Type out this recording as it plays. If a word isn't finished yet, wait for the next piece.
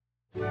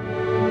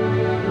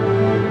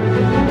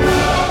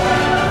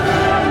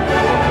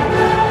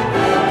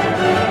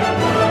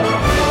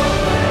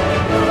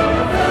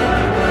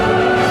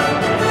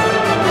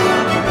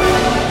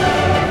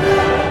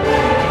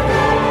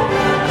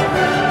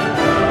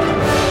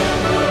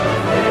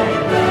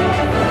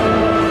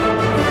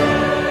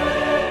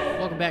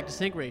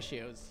Sync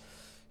Ratios.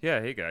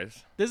 Yeah, hey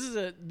guys. This is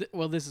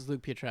this is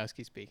Luke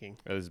Piotrowski speaking,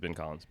 This has been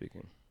Colin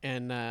speaking.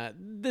 and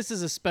this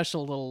is a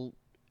special little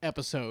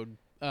episode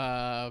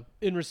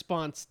in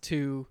response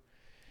to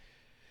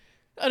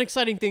an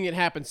exciting thing that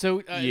happened.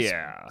 So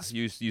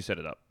You set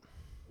it up.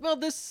 well,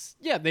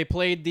 they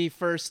played the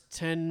first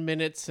 10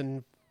 minutes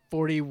and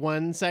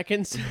 41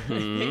 seconds, I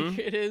think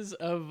it is,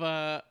 of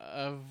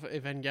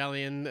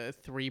Evangelion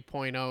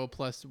 3.0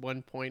 plus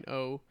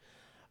 1.0.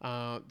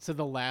 So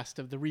the last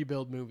of the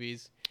Rebuild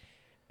movies.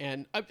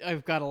 And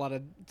I've got a lot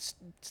of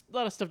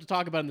stuff to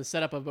talk about in the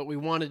setup of, but we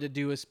wanted to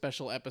do a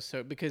special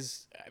episode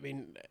because, I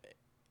mean,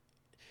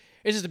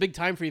 it's just a big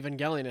time for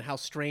Evangelion, and how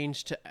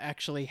strange to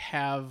actually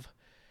have.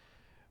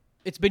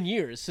 It's been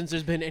years since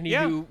there's been any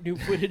new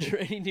footage or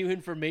any new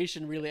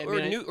information, really.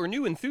 Or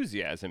new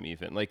enthusiasm,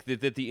 even like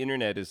that the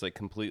internet is like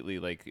completely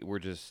like we're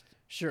just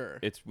sure.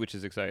 which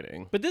is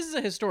exciting. But this is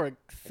a historic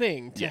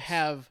thing to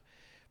have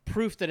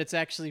proof that it's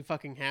actually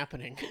fucking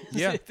happening.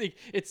 Yeah,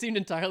 it seemed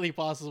entirely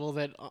possible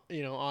that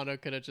Anno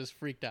could have just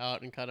freaked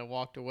out and kind of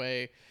walked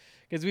away,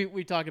 because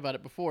we talked about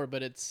it before,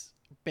 but it's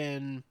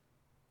been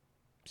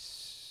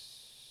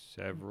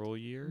several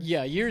years.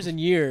 Yeah, years and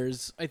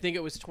years. I think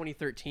it was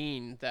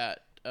 2013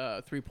 that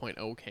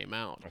 3.0 came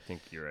out. I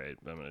think you're right.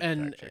 I'm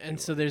gonna and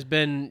so there's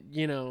been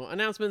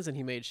announcements, and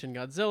he made Shin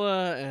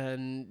Godzilla,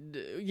 and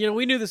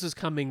we knew this was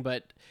coming,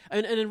 but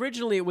and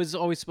originally it was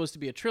always supposed to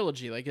be a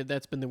trilogy. Like,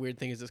 that's been the weird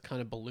thing, is it's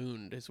kind of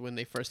ballooned. Is when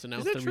they first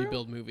announced the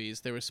Rebuild movies,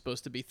 there was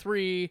supposed to be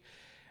 3,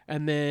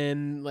 and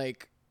then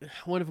like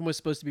one of them was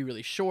supposed to be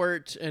really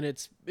short, and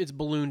it's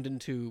ballooned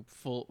into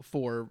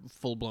 4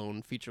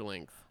 full-blown feature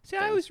length. See,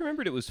 I always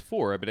remembered it was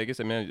 4, but I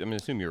guess I'm gonna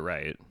assume you're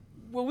right.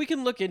 Well, we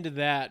can look into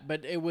that,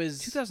 but it was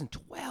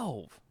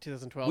 2012.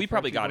 2012. We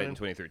probably got it in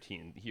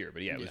 2013 here,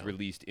 but it was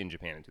released in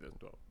Japan in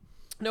 2012.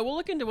 No, we'll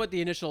look into what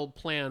the initial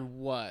plan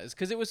was,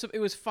 because it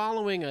was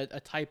following a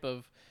type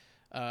of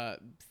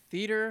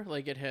theater.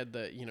 Like, it had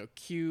the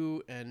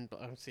Q and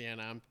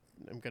I'm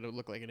gonna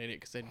look like an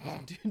idiot because I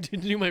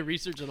didn't do my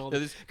research on all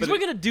this. Because we're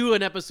gonna do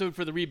an episode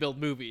for the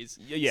Rebuild movies.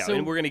 Yeah, so,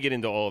 and we're gonna get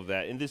into all of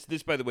that. And this,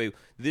 by the way,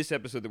 this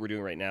episode that we're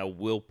doing right now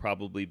will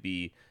probably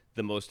be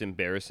the most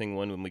embarrassing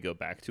one when we go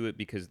back to it,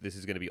 because this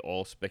is going to be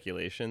all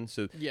speculation.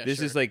 So this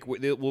is like,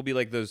 it will be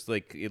like those,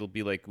 like, it'll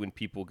be like when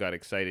people got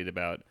excited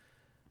about,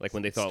 like,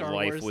 when they thought Star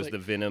Life Wars, was like, the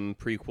Venom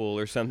prequel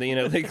or something,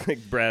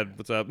 like Brad,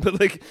 what's up?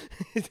 But like,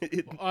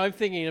 I'm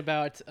thinking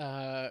about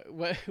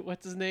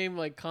what's his name,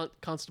 like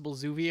Constable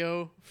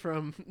Zuvio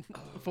from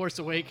Force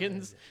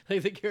Awakens,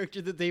 like the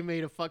character that they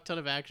made a fuck ton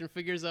of action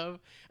figures of,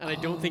 and I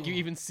don't think you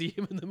even see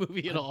him in the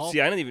movie at all. See,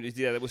 I don't even.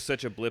 Yeah, that was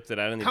such a blip that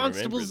I don't even remember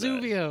that.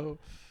 Constable Zuvio.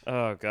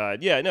 Oh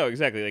God, yeah, no,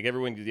 exactly. Like,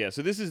 everyone, yeah.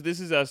 So this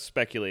is us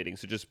speculating.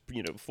 So just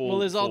full. Well,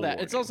 there's all that.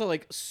 Warning. It's also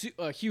like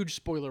a huge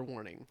spoiler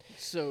warning.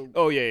 So.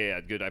 Oh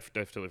yeah. Good. I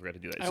totally forgot to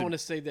do that. I want to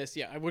say this.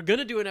 Yeah, we're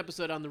gonna do an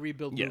episode on the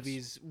Rebuild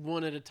movies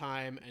one at a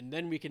time, and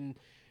then we can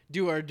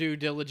do our due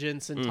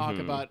diligence and talk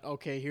about,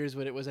 okay, here's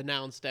what it was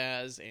announced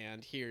as,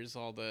 and here's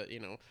all the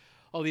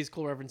all these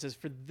cool references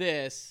for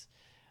this.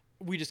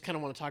 We just kind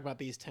of want to talk about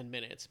these 10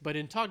 minutes. But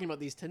in talking about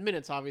these 10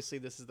 minutes, obviously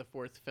this is the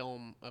 4th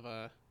film of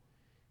a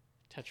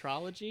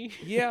tetralogy.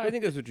 Yeah, I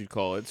think that's what you'd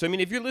call it. So, I mean,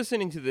 if you're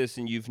listening to this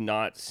and you've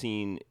not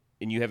seen,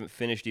 and you haven't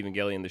finished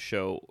Evangelion the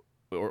show,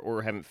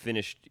 or haven't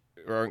finished,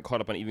 or aren't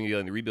caught up on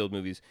Evangelion the Rebuild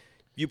movies,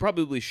 you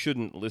probably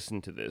shouldn't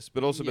listen to this.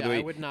 But also, by the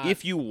way,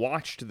 if you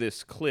watched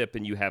this clip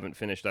and you haven't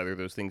finished either of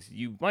those things,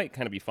 you might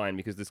kind of be fine,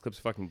 because this clip's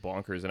fucking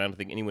bonkers, and I don't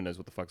think anyone knows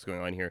what the fuck's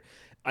going on here.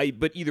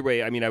 But either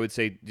way, I mean, I would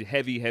say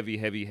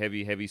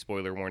heavy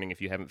spoiler warning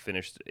if you haven't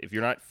finished, if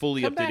you're not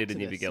fully updated in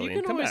Evangelion.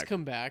 You can always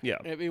come back. Yeah.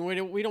 I mean,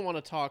 we don't want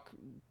to talk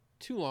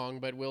too long,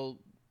 but we'll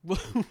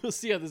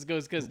see how this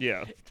goes, because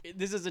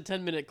this is a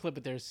 10-minute clip,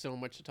 but there's so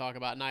much to talk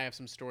about, and I have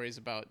some stories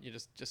about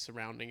just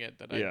surrounding it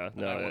that I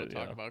want to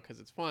talk about, because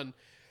it's fun.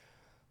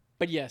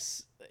 But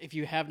yes, if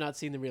you have not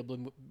seen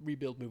the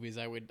Rebuild movies,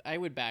 I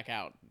would back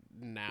out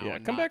now. Yeah,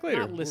 and come back later.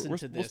 Not listen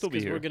to this,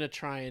 because we're gonna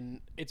try and.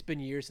 It's been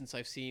years since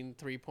I've seen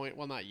 3.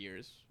 Well, not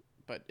years,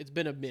 but it's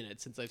been a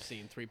minute since I've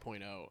seen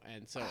 3.0,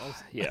 and so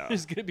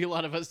there's gonna be a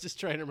lot of us just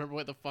trying to remember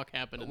what the fuck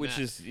happened.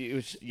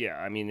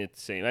 I mean,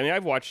 it's same. I mean,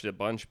 I've watched it a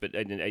bunch, but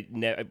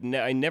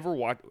I never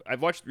watched.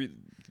 I've watched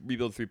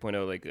Rebuild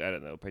 3.0 like, I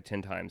don't know, probably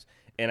 10 times,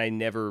 and I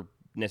never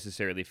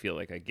necessarily feel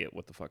like I get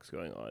what the fuck's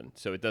going on,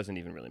 so it doesn't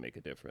even really make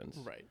a difference.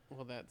 Right.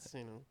 Well, that's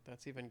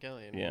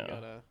Evangelion.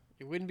 Yeah.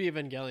 It wouldn't be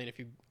Evangelion if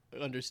you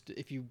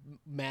if you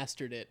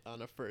mastered it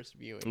on a first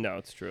viewing. No,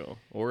 it's true.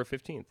 Or a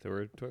 15th,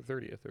 or a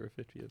 30th, or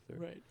a 50th.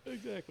 Right.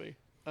 Exactly.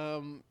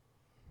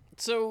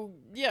 So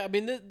yeah, I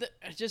mean,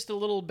 just a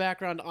little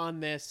background on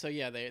this. So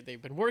yeah,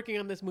 they've been working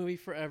on this movie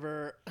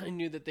forever. I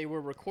knew that they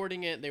were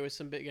recording it. There was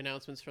some big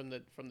announcements from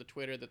the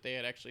Twitter that they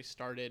had actually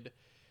started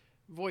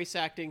voice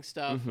acting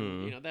stuff.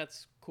 And,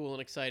 that's cool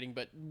and exciting.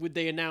 But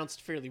they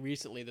announced fairly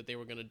recently that they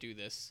were going to do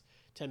this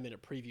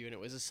 10-minute preview, and it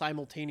was a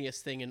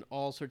simultaneous thing in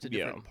all sorts of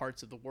different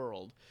parts of the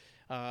world.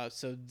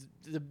 So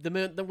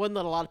the one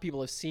that a lot of people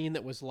have seen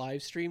that was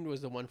live streamed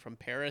was the one from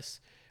Paris.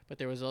 but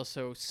there was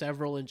also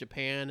several in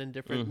Japan and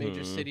different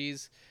major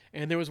cities,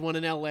 and there was one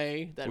in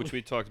LA which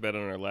we talked about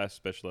on our last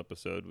special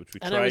episode, which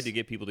we And tried to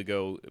get people to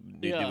go.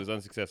 Yeah. It was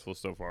unsuccessful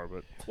so far,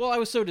 but Well, I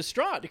was so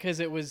distraught because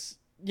it was,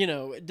 you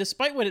know,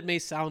 despite what it may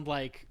sound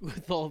like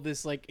with all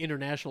this like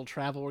international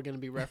travel we're going to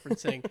be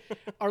referencing,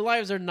 our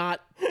lives are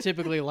not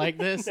typically like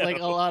this. Like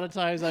a lot of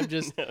times I'm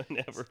just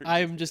never.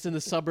 I'm just in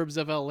the suburbs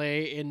of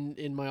LA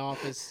in my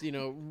office, you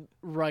know,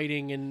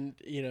 writing and,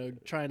 you know,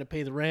 trying to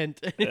pay the rent.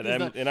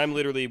 And I'm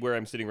literally where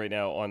I'm sitting right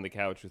now on the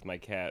couch with my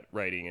cat,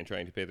 writing and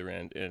trying to pay the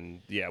rent.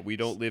 And yeah, we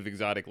don't live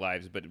exotic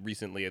lives, but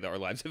recently our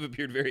lives have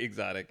appeared very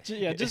exotic.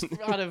 Yeah, just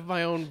out of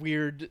my own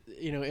weird,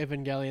 you know,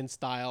 Evangelion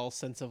style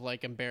sense of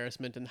like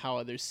embarrassment and how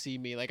others see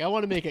me. Like I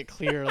want to make it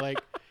clear, like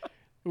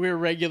we're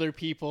regular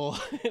people.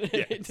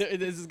 Yes.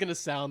 This is gonna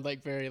sound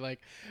like very like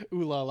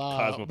ooh la la,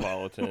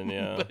 Cosmopolitan,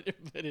 yeah.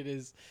 but it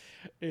is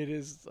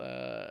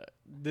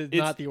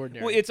not the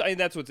ordinary. Well,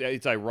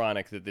 it's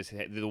ironic that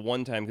the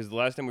one time, because the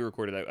last time we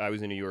recorded, I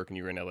was in New York and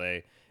you were in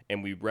LA,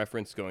 and we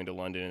referenced going to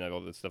London and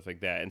all that stuff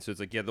like that. And so it's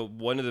like, yeah,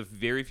 one of the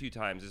very few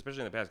times, especially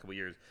in the past couple of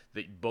years,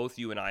 that both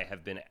you and I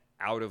have been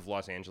out of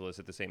Los Angeles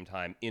at the same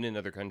time in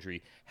another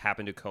country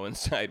happened to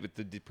coincide with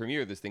the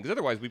premiere of this thing. Because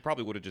otherwise, we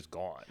probably would have just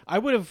gone. I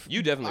would have.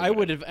 You definitely. I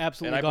would have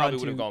absolutely and I probably gone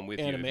would have to gone with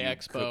Anime you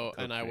Expo,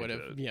 and I would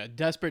have,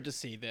 desperate to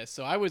see this.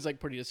 So I was like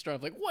pretty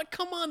distraught. Like, what?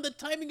 Come on, the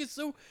timing is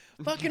so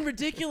fucking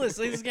ridiculous.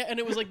 And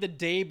it was like the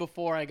day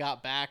before I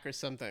got back or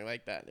something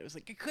like that. It was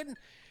like you couldn't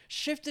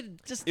shift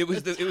it just. It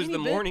was the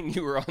morning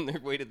you were on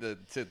their way to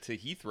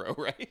Heathrow,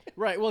 right?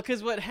 Right. Well,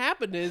 because what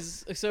happened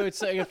is, so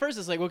it's like at first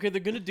it's like, okay,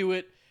 they're gonna do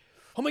it.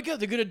 Oh my God,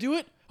 they're gonna do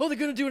it. Oh, they're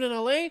gonna do it in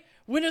LA.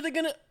 When are they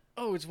gonna?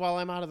 Oh, it's while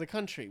I'm out of the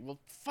country. Well,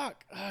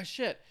 fuck. Ah,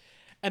 shit.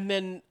 And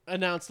then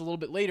announced a little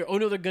bit later. Oh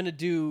no, they're gonna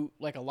do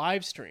like a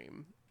live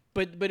stream.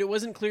 But it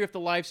wasn't clear if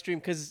the live stream,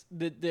 because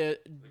the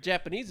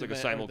Japanese like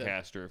event, a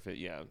simulcast, or if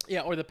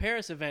it or the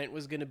Paris event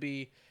was gonna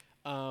be,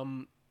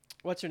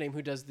 what's her name,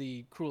 who does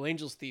the Cruel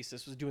Angels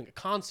thesis, was doing a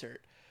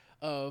concert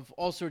of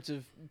all sorts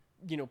of,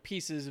 you know,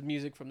 pieces of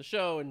music from the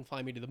show and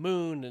Fly Me to the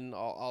Moon and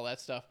all that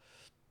stuff.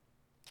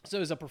 So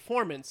it was a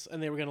performance,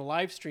 and they were going to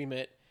live stream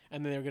it,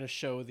 and then they were going to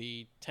show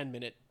the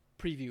 10-minute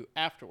preview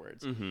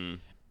afterwards. Mm-hmm.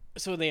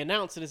 So they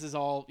announced that this is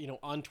all, you know,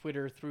 on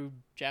Twitter through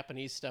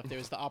Japanese stuff.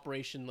 There's the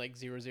Operation like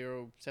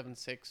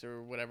 0076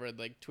 or whatever,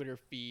 like Twitter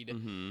feed.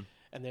 Mm-hmm.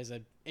 And there's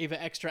a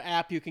Ava Extra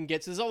app you can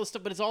get. So there's all this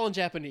stuff, but it's all in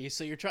Japanese.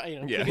 So you're trying,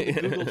 you know,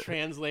 clicking Google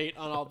Translate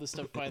on all this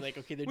stuff. Find like,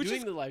 okay, they're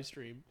doing the live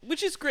stream,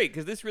 which is great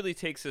because this really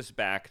takes us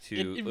back to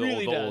it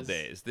really the old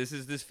days.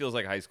 This feels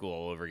like high school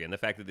all over again. The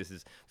fact that this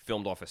is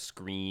filmed off a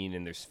screen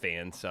and there's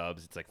fan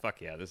subs, it's like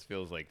fuck yeah, this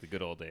feels like the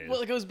good old days.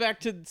 Well, it goes back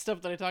to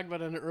stuff that I talked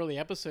about in an early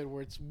episode,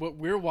 where it's what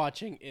we're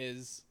watching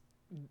is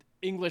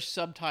English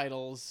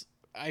subtitles.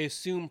 I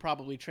assume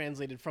probably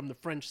translated from the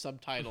French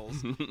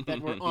subtitles that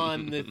were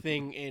on the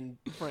thing in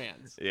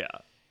France. Yeah.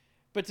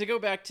 But to go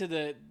back to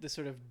the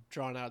sort of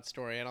drawn out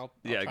story, and I'll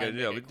try and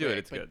make it do quick, it.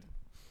 It's good.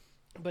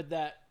 But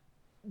that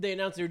they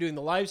announced they were doing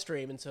the live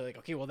stream, and so like,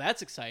 okay, well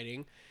that's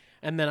exciting.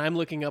 And then I'm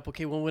looking up,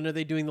 okay, well when are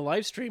they doing the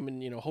live stream?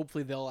 And you know,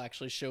 hopefully they'll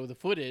actually show the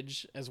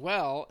footage as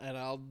well, and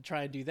I'll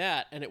try and do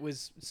that. And it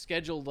was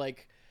scheduled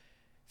like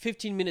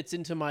 15 minutes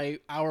into my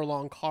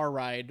hour-long car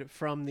ride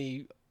from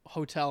the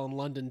hotel in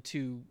London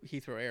to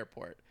Heathrow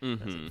Airport.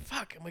 Mm-hmm. I was like,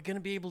 fuck, am I gonna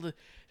be able to? He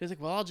was like,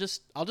 well, I'll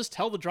just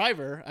tell the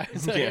driver. I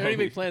was like, I already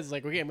made plans. It's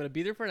like, okay, I'm gonna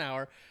be there for an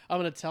hour. I'm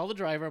gonna tell the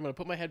driver. I'm gonna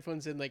put my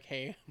headphones in. Like,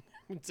 hey,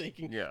 I'm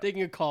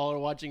taking a call or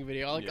watching a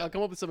video. I'll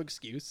come up with some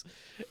excuse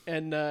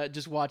and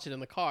just watch it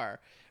in the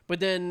car. But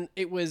then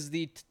it was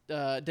the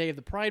day of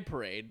the Pride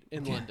Parade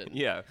in London.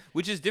 Yeah,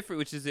 which is different,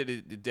 which is at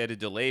a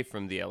delay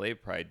from the LA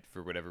Pride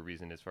for whatever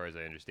reason, as far as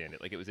I understand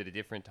it. Like, it was at a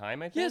different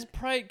time, I think? Yes,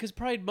 because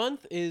Pride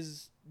Month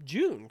is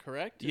June,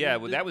 correct? Yeah,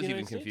 well, that was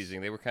even confusing.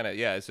 They were kind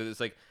of, so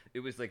it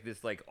was like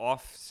this like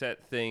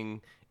offset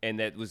thing, and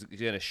that was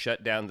going to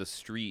shut down the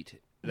street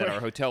that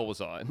our hotel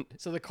was on.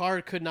 So the car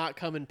could not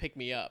come and pick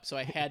me up, so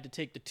I had to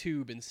take the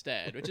tube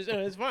instead, which is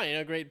it's fine, you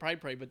know, great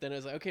Pride Parade. But then I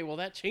was like, okay, well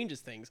that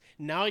changes things.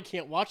 Now I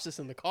can't watch this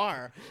in the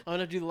car. I'm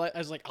gonna do the. I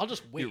was like, I'll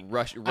just wait. You're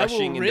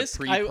rushing in the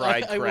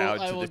pre-Pride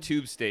crowd to the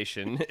tube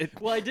station.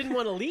 Well, I didn't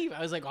want to leave.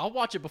 I was like, I'll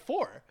watch it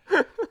before.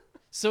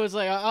 So it's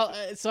like,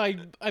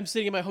 I'm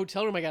sitting in my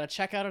hotel room. I got to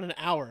check out in an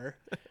hour.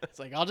 It's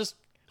like,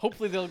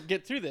 hopefully they'll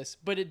get through this.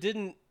 But it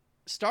didn't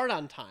start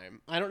on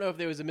time. I don't know if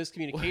there was a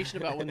miscommunication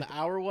about when the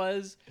hour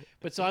was.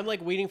 But so I'm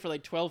like waiting for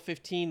like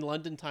 12:15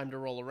 London time to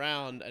roll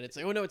around. And it's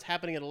like, oh no, it's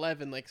happening at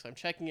 11. Like, so I'm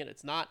checking it.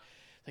 It's not.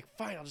 Like,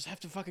 fine, I'll just have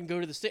to fucking go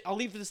to the station. I'll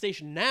leave for the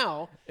station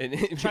now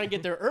and try and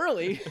get there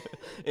early.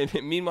 And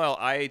meanwhile,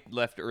 I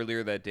left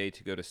earlier that day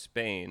to go to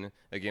Spain,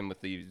 again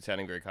with the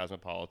sounding very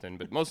cosmopolitan,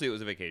 but mostly it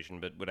was a vacation,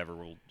 but whatever.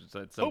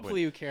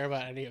 Hopefully you care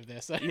about any of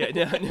this.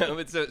 Yeah, no.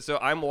 But so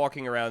I'm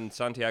walking around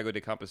Santiago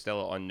de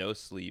Compostela on no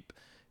sleep,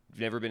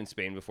 never been in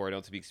Spain before. I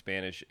don't speak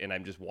Spanish, and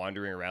I'm just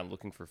wandering around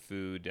looking for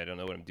food. I don't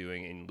know what I'm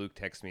doing. And Luke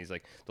texts me. He's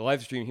like, "The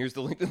live stream. Here's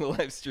the link to the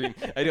live stream."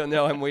 I don't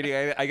know. I'm waiting.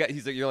 I got.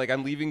 He's like, "You're like,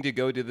 I'm leaving to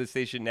go to the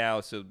station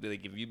now. So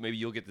like, if you maybe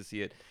you'll get to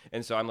see it."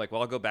 And so I'm like,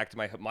 "Well, I'll go back to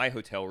my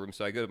hotel room."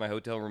 So I go to my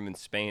hotel room in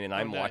Spain, and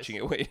I'm nice. watching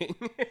it waiting.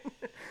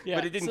 Yeah,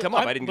 but it didn't come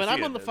up. I didn't. But see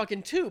I'm it on the then.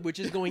 fucking tube, which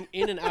is going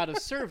in and out of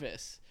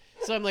service.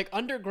 So I'm like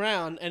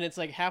underground, and it's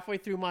like halfway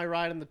through my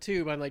ride on the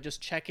tube. I'm like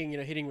just checking,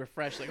 hitting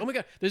refresh. Like, oh my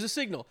god, there's a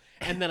signal.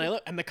 And then I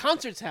look, and the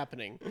concert's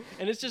happening,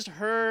 and it's just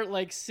her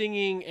like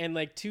singing, and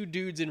like two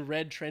dudes in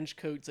red trench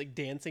coats like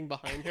dancing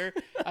behind her.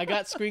 I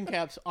got screen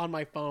caps on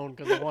my phone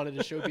because I wanted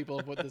to show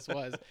people what this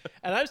was,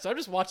 and I'm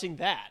just watching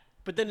that.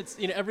 But then it's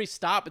every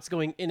stop it's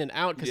going in and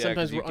out because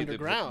sometimes we're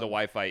underground. The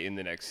Wi-Fi in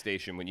the next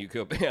station when you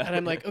go. And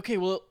I'm like, okay,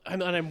 well,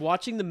 I'm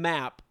watching the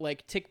map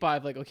like tick by,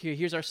 like, okay,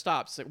 here's our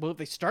stops. Like, well, if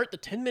they start the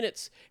 10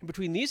 minutes in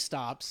between these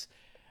stops,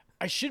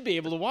 I should be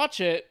able to watch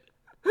it.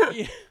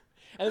 Yeah.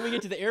 And then we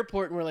get to the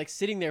airport and we're like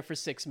sitting there for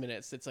 6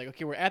 minutes. It's like,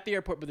 okay, we're at the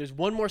airport, but there's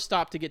one more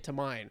stop to get to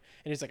mine,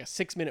 and it's like a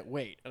 6-minute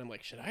wait. And I'm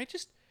like, should I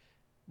just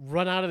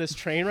run out of this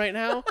train right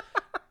now?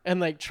 And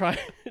like try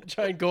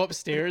and go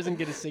upstairs and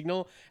get a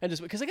signal, and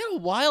just because I got a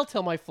while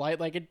till my flight,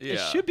 like it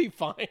should be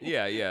fine.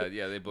 Yeah.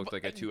 They booked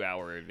like a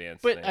 2-hour advance.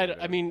 But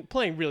I mean,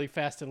 playing really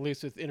fast and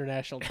loose with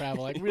international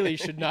travel, I really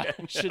should not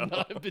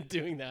have been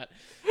doing that.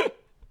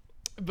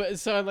 But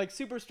so I'm like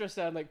super stressed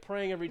out. I'm like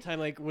praying every time,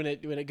 like when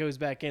it goes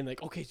back in,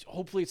 like, okay, so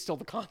hopefully it's still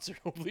the concert.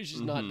 Hopefully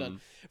she's not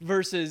done.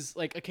 Versus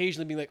like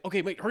occasionally being like,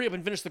 okay, wait, hurry up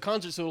and finish the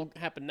concert so it'll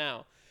happen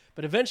now.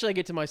 But eventually I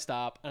get to my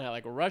stop, and I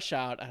like rush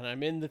out, and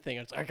I'm in the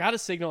thing. I got a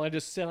signal. I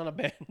just sit on a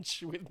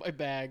bench with my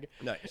bag.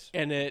 Nice.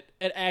 And it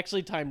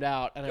actually timed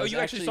out. And I was you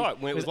actually saw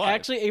it when it was live.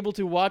 actually able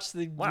to watch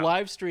the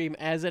live stream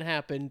as it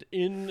happened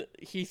in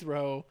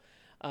Heathrow,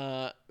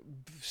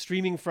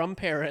 streaming from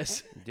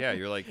Paris. Yeah,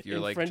 you're like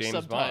French James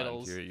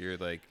subtitles. Bond. You're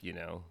like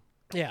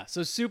Yeah,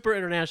 so super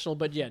international,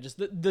 but yeah, just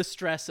the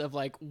stress of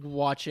like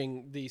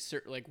watching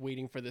like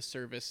waiting for the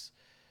service,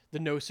 the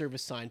no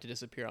service sign to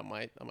disappear on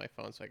my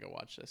phone so I could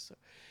watch this. So.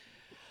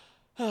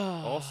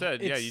 All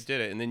said, yeah, you did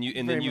it, and then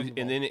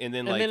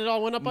it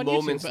all went up on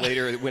moments YouTube.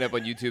 later it went up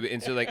on YouTube,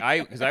 and so like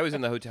because I was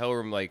in the hotel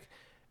room like.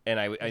 And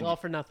it was all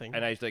for nothing.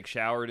 And I like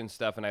showered and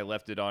stuff, and I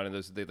left it on. And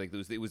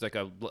it was like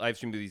a live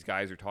stream where these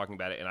guys were talking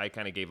about it, and I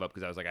kind of gave up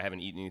because I was like, I haven't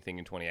eaten anything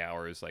in 20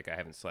 hours. Like I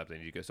haven't slept. I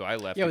need to go. So I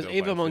left. Yeah, it was to go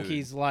Ava find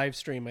Monkey's food. live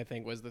stream. I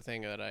think was the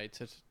thing that I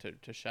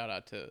to shout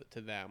out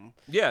to them.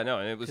 Yeah, no,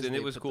 and it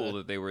was cool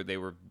the- that they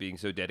were being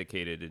so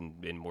dedicated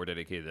and more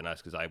dedicated than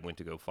us because I went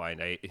to go find.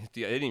 I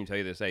didn't even tell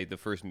you this. The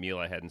first meal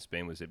I had in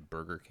Spain was at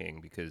Burger King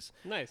because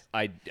Nice.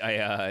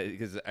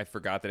 because I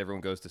forgot that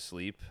everyone goes to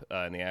sleep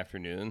in the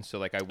afternoon. So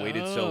like I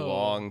waited so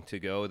long to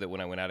go that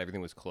when I went out, everything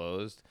was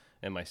closed,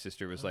 and my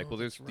sister was like, "Well,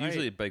 there's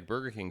usually like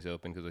Burger King's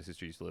open because my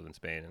sister used to live in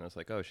Spain," and I was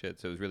like, "Oh shit!"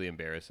 So it was really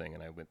embarrassing,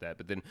 and I went that.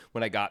 But then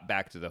when I got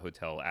back to the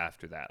hotel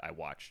after that, I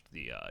watched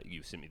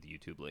you sent me the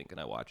YouTube link, and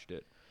I watched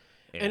it,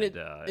 and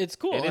it's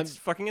cool. And it's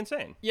fucking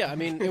insane. Yeah, I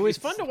mean, it was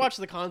fun to watch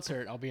the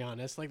concert. I'll be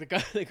honest. Like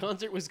the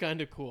concert was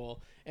kind of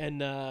cool,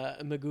 and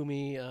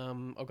Megumi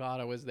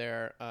Ogata was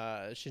there,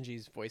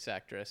 Shinji's voice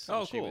actress.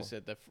 Oh, she cool. was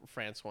at the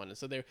France one, and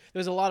so there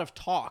was a lot of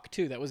talk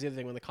too. That was the other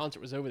thing. When the concert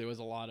was over, there was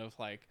a lot of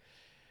like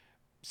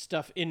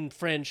stuff in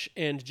French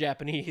and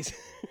Japanese.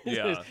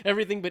 Yeah.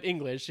 Everything but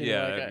English.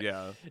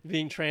 Yeah.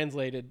 Being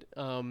translated.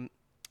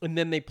 And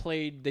then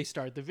they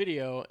start the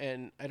video,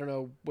 and I don't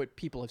know what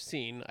people have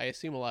seen. I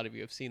assume a lot of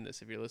you have seen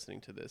this if you're listening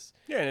to this.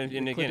 Yeah, and The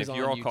again, clip if is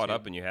you're on all caught YouTube.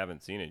 up and you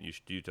haven't seen it,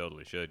 you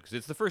totally should because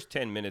it's the first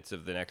 10 minutes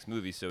of the next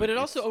movie. So, But it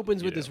also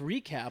opens with you this know.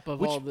 recap of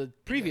Which all the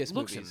previous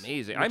looks movies.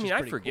 amazing. which I is mean, I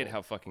pretty forget cool.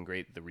 how fucking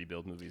great the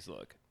rebuild movies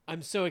look.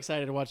 I'm so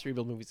excited to watch the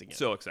rebuild movies again.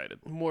 So excited.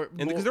 more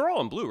And because they're all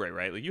on Blu-ray,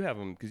 right? Like you have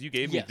them because you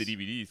gave me Yes. the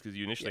DVDs because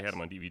you initially Yes. had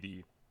them on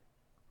DVD.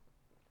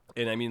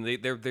 And I mean,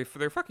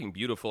 they're fucking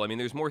beautiful. I mean,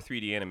 there's more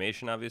 3D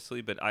animation,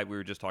 obviously, but we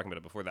were just talking about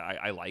it before that.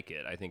 I like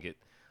it. I think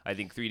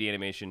 3D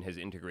animation has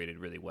integrated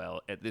really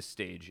well at this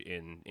stage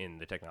in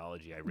the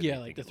technology. I really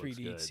like think the it looks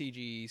 3D good.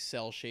 CG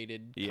cell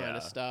shaded kind Yeah.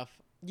 of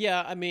stuff.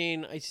 Yeah, I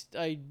mean,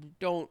 I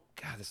don't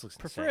God, this looks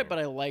prefer insane. it, but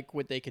I like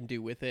what they can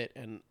do with it,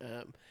 and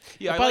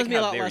Yeah, it I bothers like me a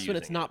how lot they're less when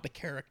it's using not the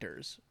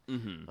characters.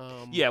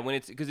 Yeah, when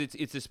it's because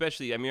it's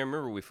especially. I mean, I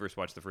remember when we first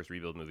watched the first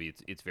rebuild movie.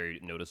 It's very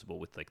noticeable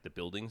with like the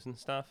buildings and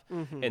stuff,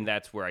 and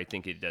that's where I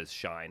think it does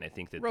shine. I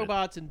think that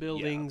Robots and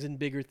buildings and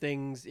bigger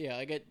things. Yeah,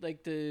 I get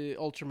like the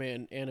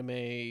Ultraman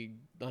anime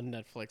on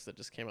Netflix that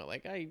just came out.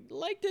 Like I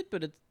liked it,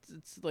 but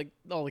it's like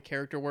all the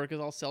character work is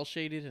all cell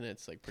shaded, and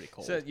it's like pretty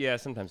cold. So, yeah,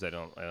 sometimes I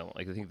don't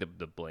like. I think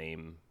the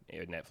Blame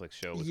Netflix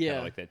show was kind Yeah.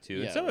 of like that too.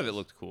 Yeah, and some it of it was.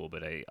 looked cool,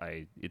 but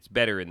I it's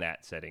better in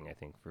that setting. I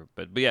think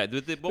but yeah,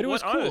 but it what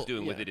was Anna's cool,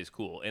 doing with yeah. it is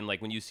cool. And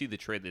like when you see the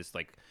trade, this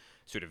like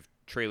sort of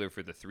trailer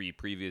for the 3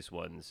 previous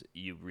ones,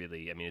 you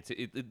really, I mean,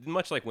 it's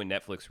much like when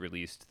Netflix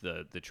released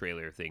the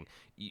trailer thing.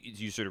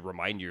 You sort of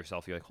remind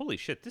yourself, you're like, holy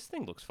shit, this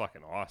thing looks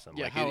fucking awesome.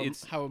 Yeah,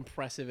 like how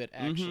impressive it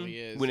actually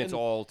is when it's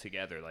all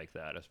together like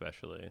that,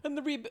 especially. And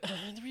the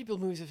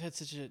rebuild movies have had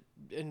such a,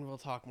 and we'll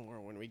talk more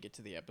when we get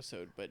to the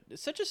episode, but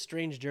it's such a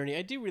strange journey.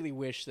 I do really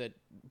wish that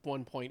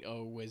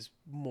 1.0 was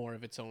more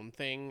of its own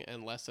thing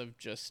and less of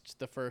just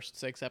the first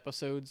 6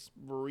 episodes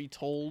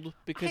retold,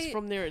 because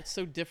from there it's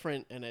so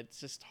different and it's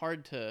just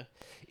hard to.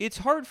 It's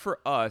hard for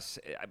us.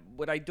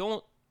 What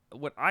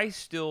I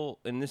still,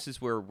 and this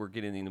is where we're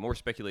getting into more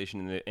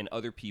speculation, and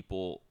other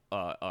people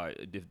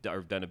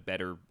have done a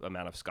better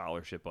amount of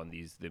scholarship on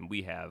these than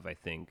we have, I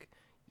think,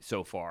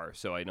 so far.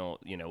 So I don't,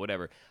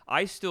 whatever.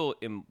 I still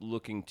am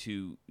looking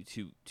to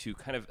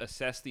kind of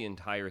assess the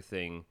entire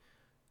thing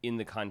in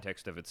the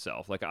context of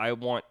itself. Like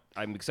I'm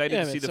excited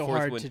to see the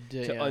fourth one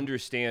to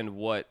understand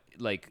what,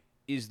 like,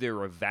 is there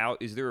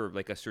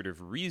like a sort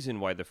of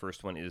reason why the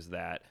first one is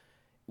that,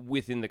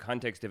 within the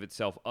context of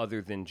itself,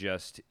 other than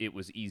just it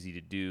was easy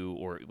to do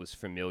or it was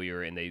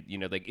familiar, and they,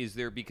 like, is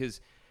there,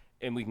 because,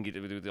 and we can get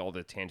to all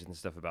the tangents and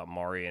stuff about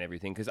Mari and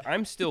everything, because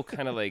I'm still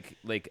kind of like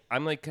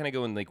I'm like kind of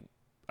going like,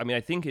 I mean,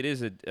 I think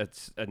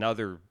it's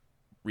another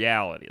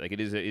reality, like it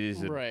is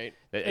right.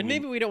 And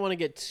maybe we don't want to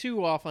get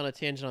too off on a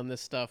tangent on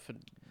this stuff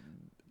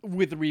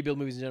with the rebuild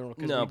movies in general,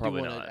 because we do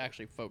want to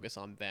actually focus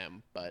on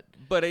them, but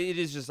it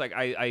is just like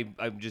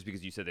I'm just,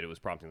 because you said that it was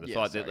prompting the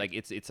thought that, like,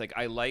 it's like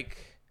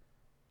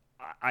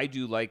I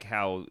do like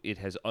how it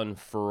has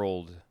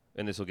unfurled,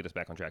 and this will get us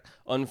back on track,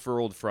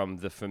 unfurled from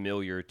the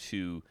familiar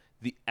to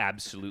the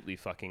absolutely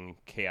fucking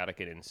chaotic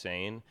and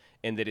insane,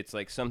 and that it's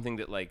like something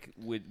that, like,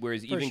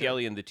 whereas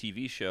Evangelion, the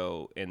TV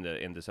show, and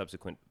the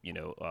subsequent, End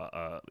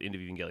of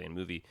Evangelion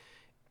movie,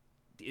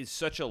 is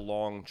such a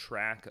long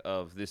track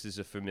of, this is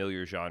a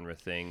familiar genre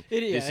thing.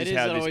 It is. It is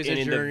always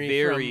a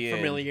journey from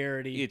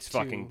familiarity. It's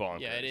fucking bonkers.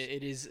 Yeah,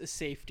 it is a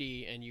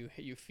safety, and you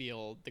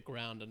feel the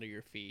ground under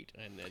your feet,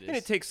 and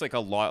it takes like a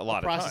lot of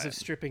time. Process of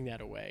stripping that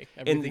away,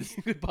 everything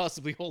you could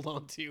possibly hold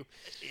on to.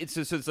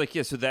 It's like,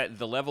 so that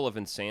the level of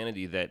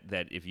insanity that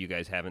if you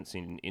guys haven't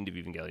seen End of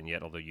Evangelion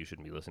yet, although you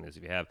shouldn't be listening to this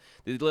if you have,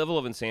 the level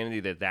of insanity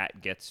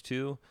that gets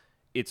to.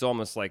 It's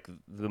almost like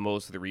the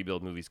most of the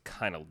rebuild movies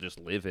kind of just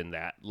live in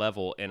that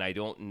level, and I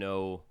don't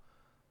know.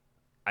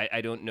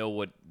 I don't know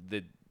what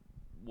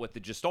the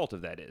gestalt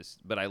of that is,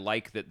 but I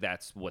like that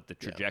that's what the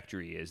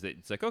trajectory is. That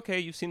it's like, okay,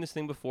 you've seen this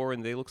thing before,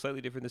 and they look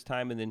slightly different this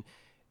time, and then,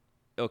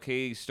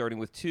 okay, starting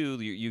with 2,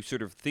 you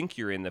sort of think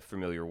you're in the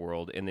familiar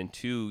world, and then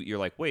 2, you're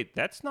like, wait,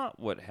 that's not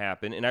what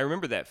happened. And I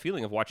remember that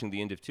feeling of watching the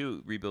end of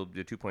 2, rebuild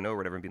 2.0 or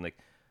whatever, and being like,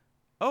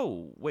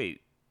 oh,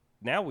 wait.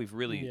 Now we've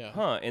really,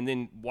 and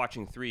then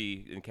watching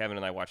 3, and Kevin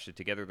and I watched it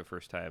together the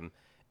first time,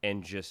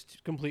 and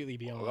just completely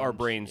beyond our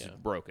brains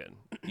broken,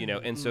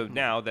 and so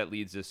now that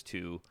leads us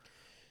to,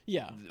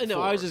 No,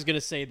 I was just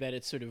gonna say that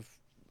it's sort of,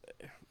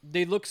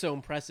 they look so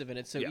impressive, and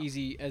it's so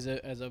easy as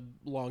a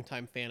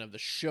longtime fan of the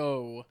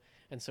show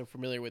and so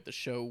familiar with the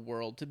show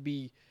world to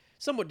be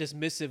somewhat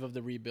dismissive of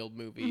the rebuild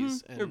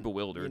movies, and you're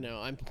bewildered.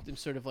 I'm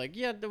sort of like,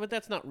 but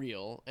that's not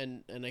real,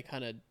 and I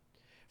kind of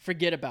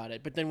forget about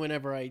it. But then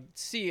whenever I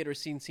see it or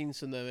seen scenes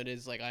from them, it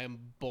is like I am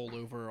bowled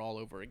over all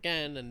over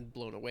again and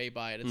blown away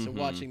by it. And so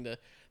watching the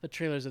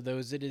trailers of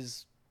those, it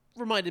is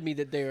reminded me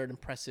that they are an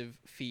impressive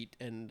feat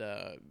and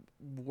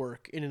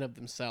work in and of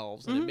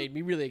themselves. And it made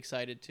me really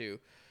excited to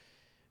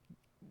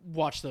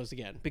watch those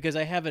again, because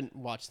I haven't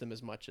watched them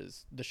as much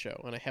as the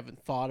show, and I haven't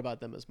thought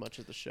about them as much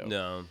as the show.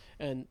 No.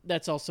 And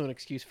that's also an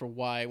excuse for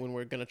why, when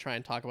we're going to try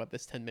and talk about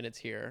this 10 minutes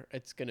here,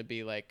 it's going to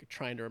be like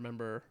trying to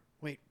remember,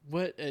 wait,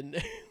 what? And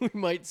we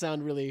might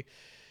sound really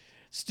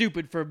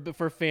stupid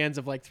for fans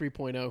of like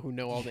 3.0 who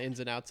know all the ins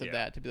and outs of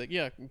that, to be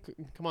like,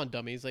 come on,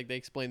 dummies. Like, they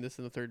explained this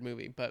in the 3rd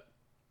movie. But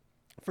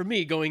for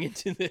me, going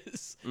into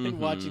this and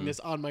watching this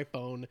on my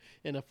phone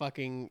in a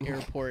fucking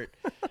airport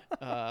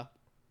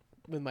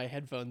with my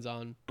headphones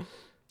on,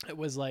 it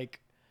was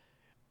like,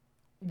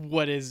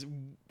 what is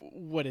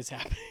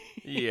happening?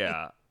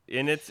 Yeah.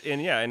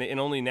 And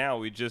only now,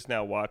 we just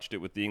now watched it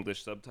with the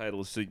English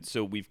subtitles,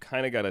 so we've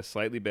kind of got a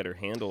slightly better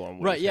handle on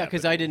what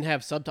because I didn't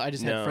have subtitles. I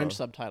just had French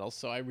subtitles,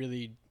 so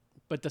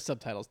but the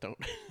subtitles don't.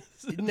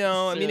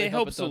 No, I mean, it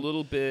helps a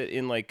little bit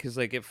in, like, because,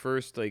 like, at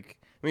first, like,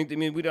 I mean,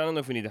 I don't know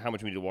if we need how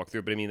much we need to walk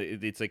through, but I mean,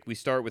 it's like we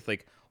start with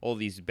like all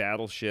these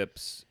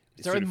battleships.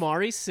 Start with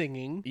Mari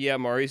singing. Yeah,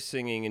 Mari's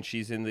singing, and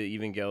she's in the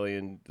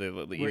Evangelion.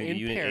 We're in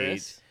Unit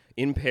Paris.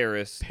 8, in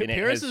Paris.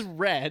 Paris is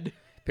red.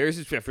 Paris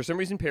is, for some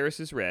reason, Paris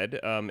is red,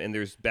 and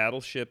there's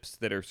battleships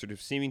that are sort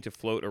of seeming to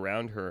float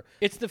around her.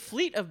 It's the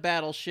fleet of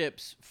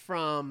battleships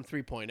from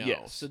 3.0.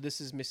 Yes. So this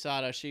is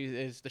Misada. She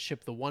is the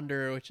ship The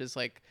Wonder, which is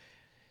like,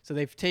 so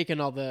they've taken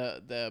all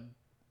the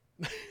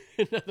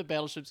the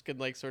battleships can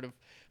like sort of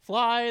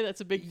fly. That's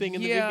a big thing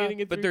in the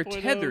beginning of 3.0. But they're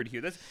tethered here.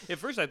 That's at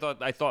first I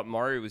thought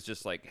Mari was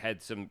just like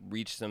had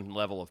reached some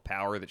level of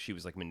power that she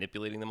was like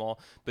manipulating them all,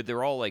 but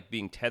they're all like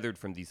being tethered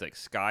from these like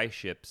sky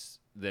ships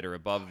that are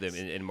above them,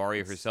 and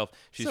Mari herself.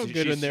 She's so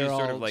good when they're she's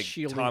sort all of like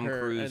shielding Tom her,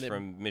 Cruise and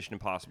from Mission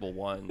Impossible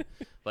 1,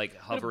 like it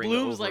hovering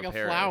blooms over like a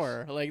Paris.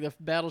 flower. Like the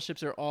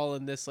battleships are all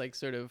in this like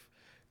sort of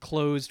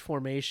closed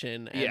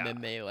formation, and Yeah.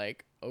 then they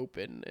like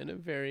open in a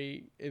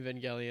very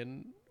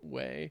Evangelion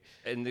way.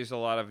 And there's a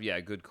lot of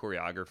good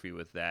choreography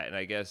with that. And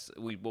I guess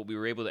what we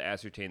were able to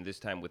ascertain this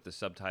time with the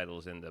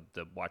subtitles and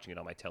the watching it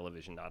on my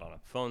television, not on a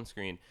phone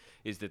screen,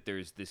 is that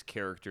there's this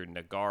character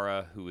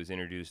Nagara who was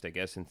introduced, I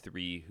guess, in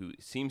 3, who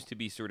seems to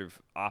be sort of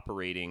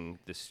operating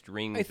the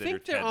strings. I that think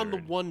are they're on the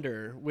tethered.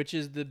 Wonder, which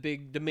is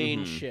the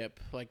main ship,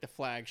 like the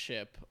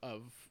flagship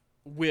of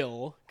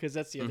Will, because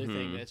that's the other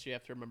thing that you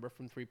have to remember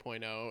from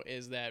 3.0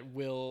 is that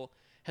Will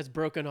has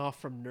broken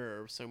off from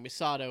Nerve. So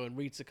Misato and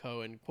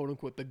Ritsuko and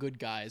quote-unquote the good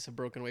guys have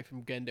broken away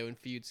from Gendo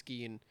and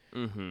Fuyutsuki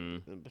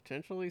and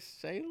potentially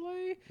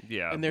Seilei.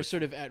 Yeah, And they're which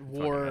sort of at fucking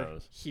war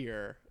knows.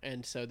 here.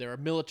 And so there are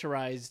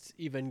militarized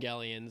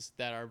Evangelions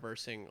that are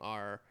versing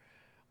our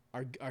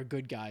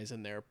good guys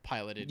and they're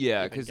piloted.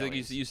 Yeah, because like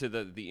Evangelions. you said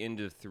that at the end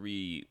of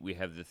 3, we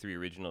have the 3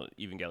 original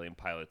Evangelion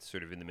pilots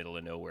sort of in the middle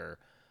of nowhere,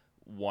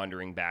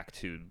 wandering back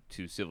to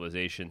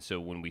civilization. So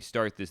when we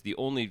start this, the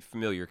only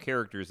familiar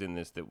characters in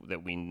this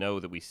that we know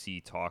that we see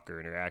talk or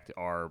interact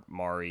are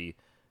Mari,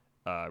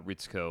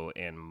 Ritsuko,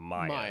 and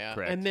Maya.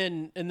 Correct. And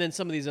then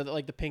some of these other,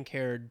 like the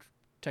pink-haired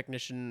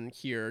technician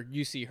here,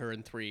 you see her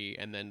in 3,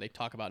 and then they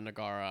talk about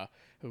Nagara,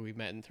 who we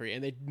met in 3,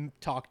 and they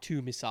talk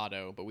to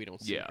Misato, but we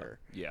don't see her.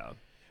 Yeah.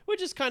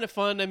 Which is kind of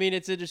fun. I mean,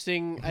 it's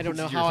interesting. I don't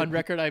know how on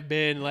record I've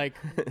been.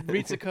 Like,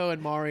 Ritsuko and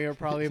Mari are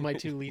probably my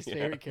 2 least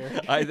favorite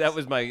characters. That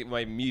was my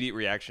immediate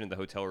reaction in the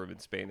hotel room in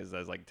Spain as I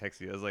was like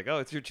texting you. I was like, oh,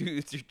 it's your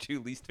two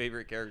least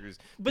favorite characters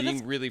But being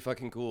that's- really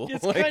fucking cool.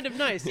 It's Like, kind of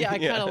nice. Yeah, I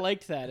kind of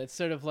liked that. It's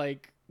sort of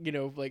like,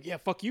 like, yeah,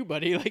 fuck you,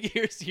 buddy. Like,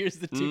 here's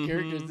the 2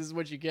 characters. This is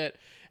what you get,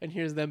 and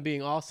here's them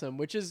being awesome,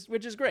 which is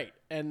great,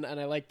 and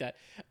I like that.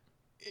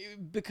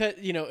 Because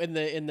in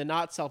the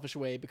not selfish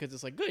way, because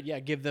it's like good, yeah,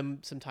 give them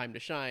some time to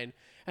shine,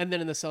 and then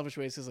in the selfish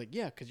way, it's just like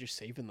yeah, because you're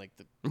saving like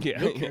the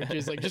real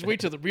characters. Like just wait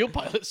till the real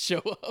pilots show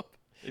up.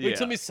 Wait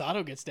till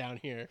Misato gets down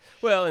here.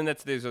 Well, and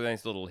there's a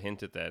nice little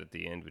hint at that at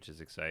the end, which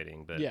is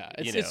exciting. But Yeah,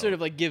 it sort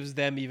of like gives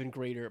them even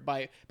greater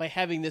by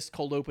having this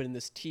cold open and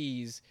this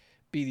tease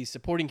be these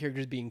supporting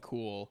characters being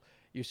cool.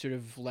 You're sort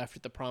of left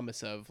with the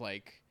promise of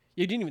like.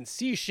 You didn't even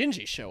see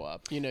Shinji show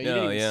up. You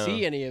didn't even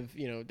see any of,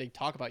 they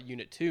talk about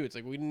Unit 2. It's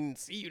like, we didn't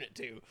see Unit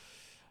 2.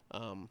 I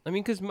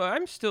mean, because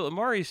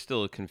Mari's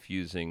still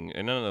confusing,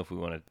 and I don't know if we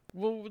want to.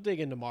 We'll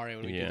dig into Mario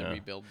when we do the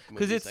rebuild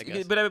Because movies, I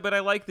guess. but I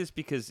like this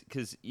because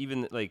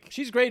even like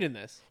She's great in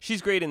this.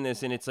 she's great in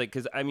this, and it's like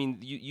because I mean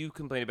you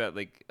complain about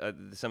like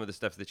some of the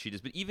stuff that she does,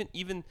 but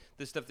even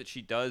the stuff that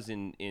she does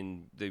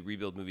in the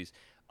rebuild movies,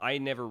 I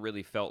never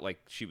really felt like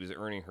she was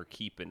earning her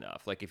keep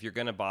enough. Like if you're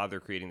gonna bother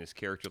creating this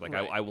character, like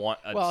Right. I want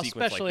a Well,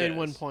 sequence especially like in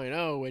this.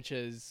 1.0, which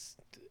is,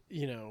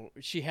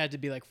 she had to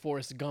be like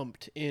Forrest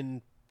Gumped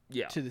in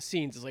Yeah. to the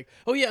scenes. It's like,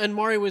 oh yeah, and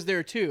Mario was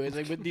there too. It's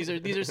like, but these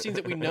are scenes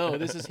that we know.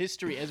 This is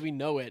history as we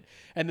know it.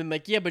 And then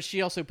like, yeah, but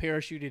she also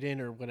parachuted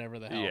in or whatever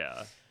the hell.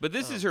 Yeah, but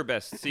this is her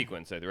best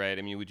sequence, right?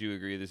 I mean, would you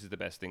agree this is the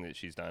best thing that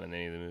she's done in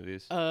any of the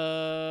movies?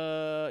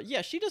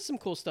 Yeah, she does some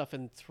cool stuff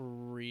in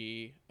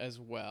 3 as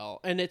well,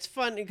 and it's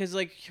fun because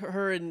like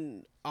her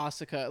and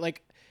Asuka,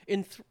 like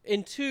in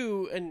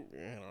 2, and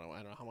I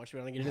don't know how much we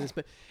want to get into this,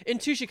 but in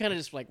 2 she kind of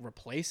just like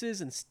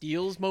replaces and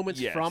steals moments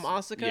Yes. from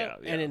Asuka, Yeah,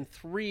 and yeah. in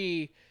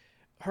 3,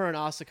 her and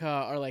Asuka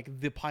are like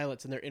the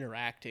pilots and they're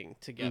interacting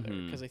together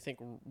because I think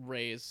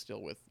Rei is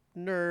still with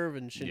Nerve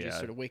and Shinji's Yeah.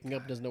 sort of waking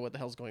up, doesn't know what the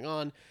hell's going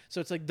on.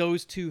 So it's like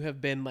those two have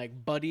been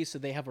like buddies, so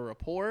they have a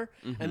rapport.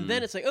 And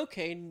then it's like,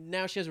 okay,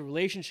 now she has a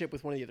relationship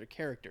with one of the other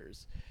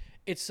characters.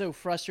 It's so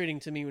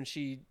frustrating to me when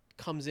she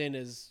comes in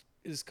as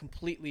is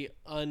completely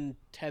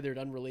untethered,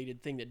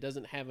 unrelated thing that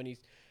doesn't have any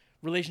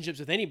relationships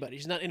with anybody.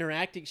 She's not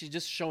interacting. She's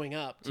just showing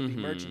up to be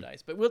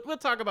merchandise. But we'll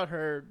talk about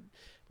her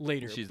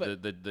later. She's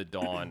but, the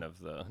dawn of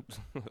the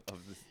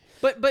of this.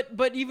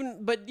 But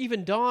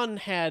even Dawn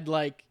had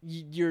like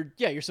you're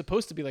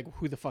supposed to be like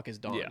who the fuck is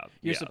Dawn? Yeah,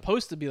 You're yeah.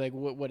 supposed to be like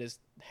what is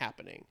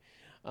happening.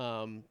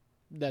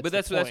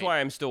 That's That's why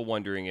I'm still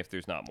wondering if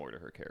there's not more to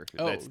her character.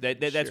 Oh,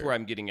 That's sure. where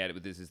I'm getting at it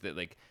with this is that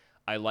like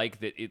I like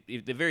that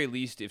at the very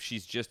least if she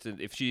is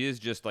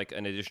just like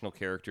an additional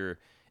character,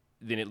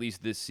 then at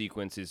least this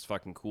sequence is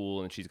fucking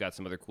cool and she's got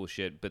some other cool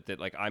shit. But that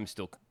like I'm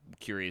still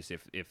curious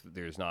if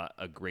there's not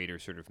a greater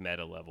sort of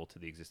meta level to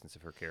the existence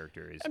of her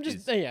character.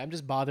 I'm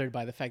just bothered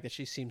by the fact that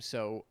she seems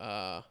so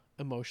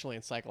emotionally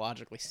and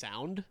psychologically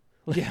sound.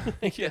 Yeah.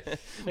 Yeah.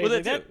 Well,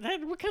 Like, that's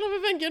what kind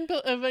of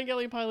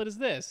Evangelion pilot is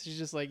this? She's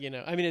just like,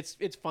 I mean,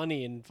 it's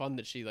funny and fun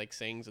that she like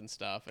sings and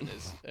stuff and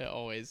is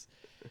always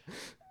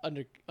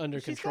under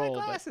She's control.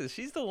 got glasses.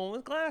 She's the one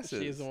with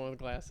glasses. She is the one with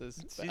glasses.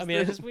 She's I mean,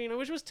 the- I just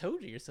wish it was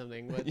Toji or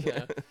something. But,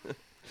 Yeah.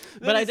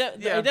 but I That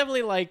is- yeah.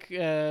 definitely like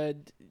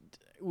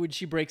when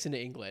she breaks into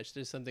English.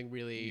 There's something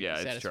really Yeah,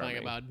 it's satisfying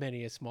charming. about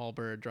many a small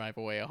bird drive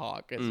away a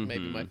hawk. It's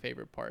maybe my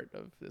favorite part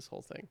of this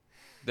whole thing.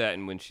 That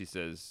and when she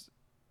says,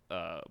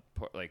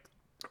 like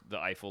the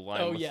Eiffel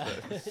line. Oh What's yeah,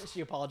 the-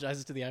 she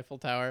apologizes to the Eiffel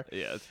Tower.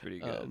 yeah, it's pretty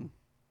good.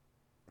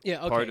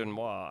 Yeah, okay.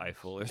 Pardon-moi,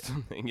 Eiffel, or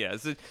something. Yeah,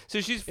 so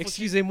she's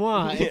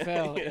Excusez-moi,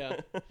 Eiffel. Yeah.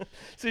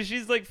 So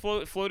she's like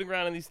floating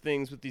around on these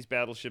things with these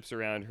battleships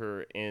around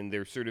her, and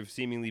they're sort of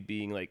seemingly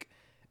being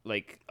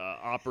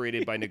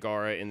operated by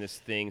Nagara in this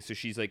thing. So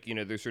she's like,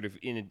 they're sort of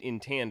in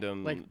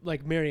tandem,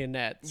 like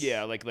marionettes.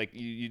 yeah, like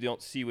you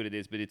don't see what it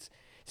is, but it's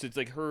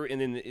like her, and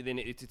then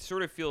it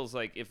sort of feels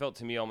like, it felt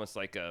to me almost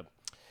like an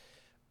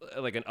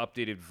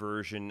updated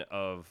version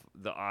of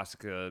the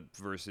Asuka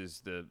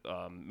versus the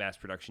mass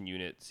production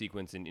unit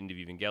sequence in End of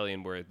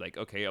Evangelion, where like,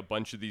 okay, a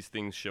bunch of these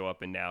things show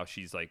up, and now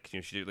she's like,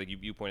 she, like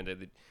you pointed out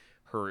that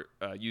her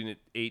Unit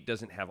 8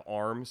 doesn't have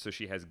arms, so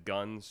she has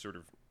guns sort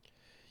of.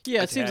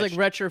 Yeah, it attached. seems like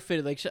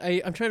retrofitted. Like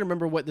I'm trying to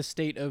remember what the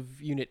state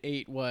of Unit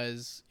 8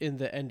 was in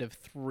the end of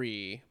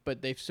 3,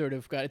 but they've sort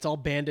of got, it's all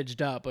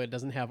bandaged up, but it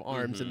doesn't have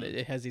arms, and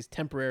it has these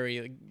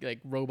temporary like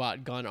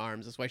robot gun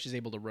arms. That's why she's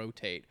able to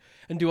rotate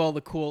and do all the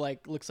cool,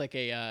 like, looks like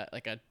a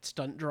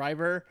stunt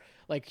driver.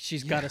 Like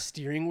she's got a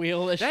steering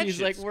wheel as That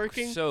she's like shit's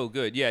working. so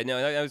good. Yeah,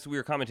 no, we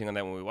were commenting on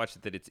that when we watched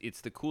it, that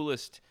it's the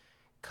coolest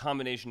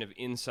combination of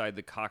inside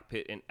the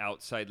cockpit and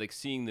outside, like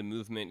seeing the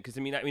movement. Because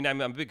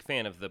I'm a big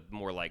fan of the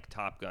more like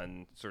Top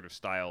Gun sort of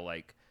style,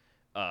 like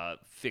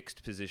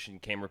fixed position,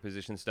 camera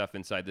position stuff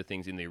inside the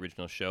things in the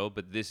original show.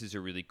 But this is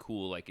a really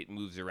cool, like, it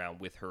moves around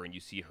with her, and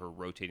you see her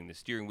rotating the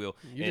steering wheel.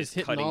 You're and just it's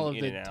hitting cutting all of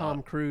in the and Tom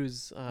out.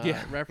 Cruise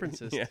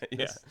references. Yeah.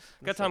 This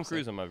Got Tom episode.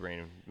 Cruise on my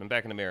brain. I'm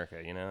back in America,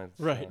 It's,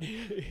 Right.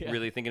 Yeah.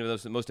 Really thinking of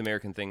those most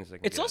American things. I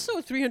can It's get. also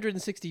a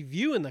 360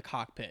 view in the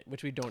cockpit,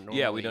 which we don't normally.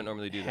 Yeah, we don't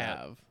normally do that.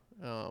 have.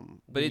 But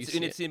when you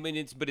see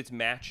it. it's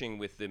matching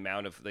with the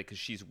amount of, like, because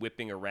she's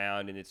whipping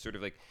around, and it's sort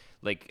of like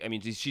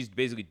she's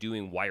basically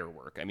doing wire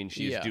work. I mean,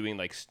 she's doing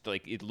like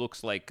it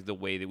looks like the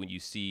way that when you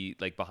see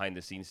like behind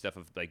the scenes stuff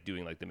of like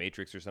doing like the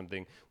Matrix or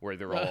something, where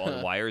they're all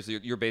on wires.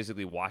 You're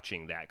basically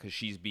watching that, because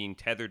she's being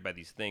tethered by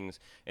these things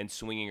and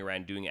swinging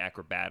around doing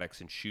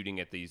acrobatics and shooting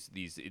at these.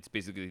 It's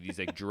basically these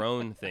like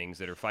drone things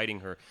that are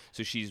fighting her.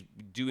 So she's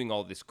doing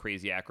all this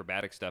crazy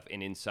acrobatic stuff,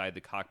 and inside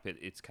the cockpit,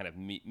 it's kind of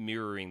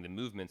mirroring the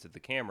movements of the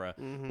camera,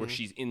 where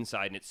she's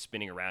inside and it's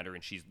spinning around her,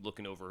 and she's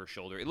looking over her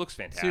shoulder. It looks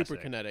fantastic.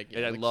 Super kinetic.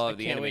 And I Like, love I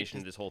the can't wait animation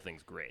of this whole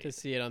thing's great. to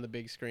see it on the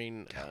big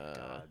screen.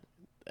 God.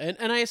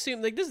 And I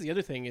assume, like, this is the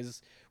other thing,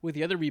 is with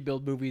the other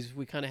rebuild movies,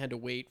 we kind of had to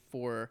wait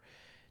for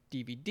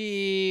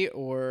DVD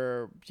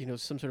or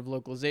some sort of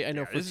localization. I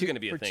know this is gonna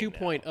be a for thing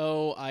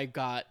 2.0, I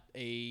got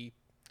I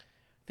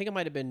think it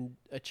might have been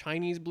a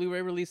Chinese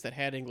Blu-ray release that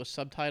had English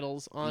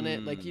subtitles on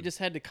it. Like, you just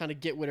had to kind of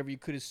get whatever you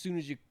could as soon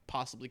as you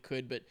possibly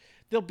could. But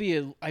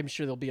I'm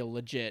sure there'll be a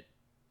legit,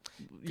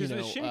 Shin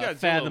Godzilla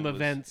Fathom was,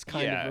 events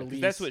kind of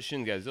release. That's what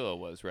Shin Godzilla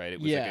was, right? It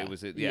was Yeah, like, it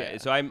was yeah.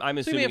 So I'm So we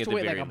assuming have at to the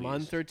wait like very a least.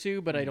 month or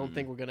two, but I don't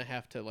think we're gonna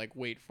have to like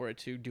wait for it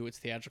to do its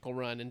theatrical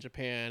run in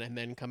Japan and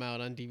then come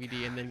out on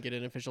DVD and then get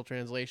an official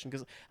translation,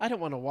 because I don't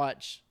want to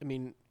watch. I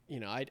mean,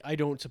 I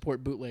don't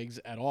support bootlegs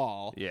at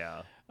all.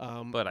 Yeah,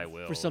 but I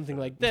will for something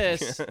so. like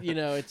this.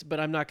 But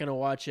I'm not gonna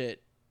watch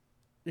it.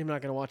 I'm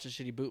not gonna watch a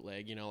shitty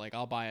bootleg. Like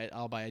I'll buy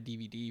a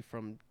DVD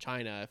from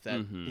China if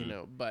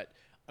that but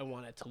I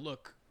want it to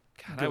look.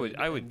 God,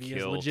 I would be as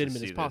kill to legitimate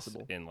see as possible.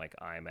 this in like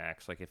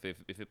IMAX. Like if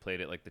it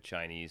played at like the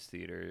Chinese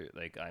theater,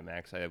 like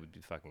IMAX, I would be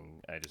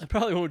fucking. I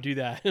probably won't do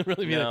that. It'll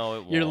probably be No,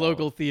 like it your won't.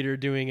 local theater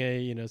doing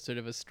a sort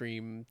of a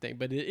stream thing,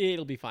 but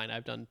it'll be fine.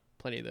 I've done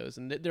plenty of those,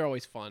 and they're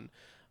always fun.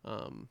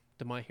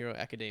 The My Hero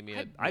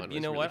Academia. one you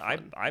was know really what?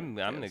 fun. I'm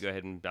gonna go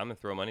ahead and I'm gonna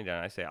throw money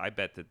down. I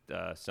bet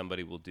that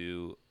somebody will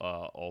do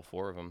all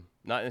four of them.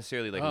 Not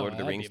necessarily like Lord of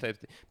the that'd Rings be type,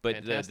 but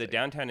the fantastic.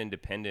 Downtown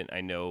Independent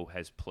I know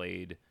has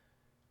played.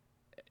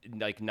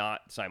 Like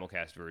not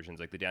simulcast versions.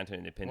 Like the Downtown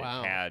Independent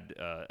Wow. had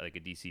like a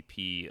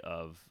DCP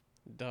of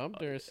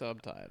Dubbed or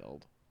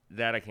subtitled?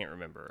 that. I can't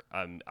remember.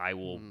 I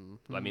will.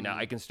 I mean,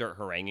 I can start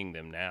haranguing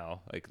them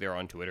now. Like they're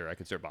on Twitter. I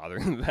can start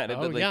bothering them about it.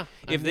 Oh, But like, yeah.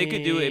 if they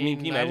could do it, I mean,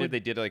 can you I imagine would- if they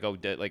did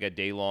like a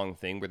day long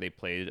thing where they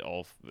played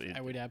all,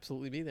 I would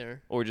absolutely be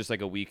there. or just like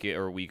a week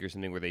or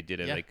something where they did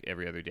it Yeah. like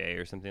every other day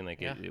or something.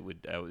 Like Yeah. it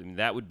would. I mean,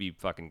 that would be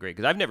fucking great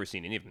because I've never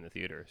seen any of them in the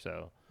theater.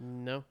 So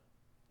No,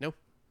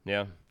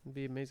 yeah. it'd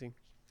be amazing.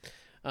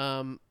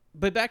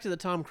 But back to the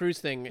Tom Cruise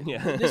thing.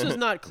 Yeah. This was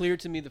not clear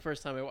to me the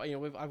first time.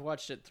 I've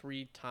watched it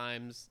 3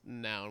 times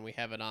now, and we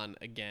have it on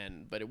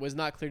again. But it was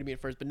not clear to me at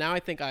first. But now I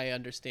think I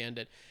understand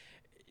it.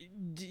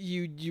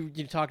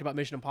 You talked about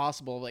Mission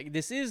Impossible. Like,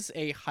 this is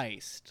a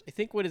heist. I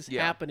think what is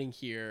happening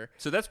here.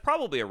 So that's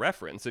probably a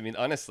reference. I mean,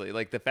 honestly,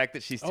 like the fact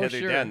that she's tethered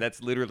sure. down,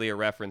 that's literally a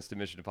reference to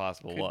Mission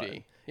Impossible Could 1. be.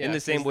 In Yeah, the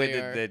same 'cause way they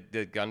are- that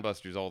the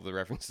Gunbusters, all the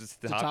references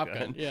to Top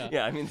Gun, yeah.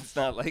 Yeah, I mean, it's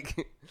not like...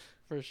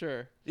 For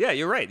sure. Yeah,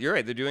 you're right.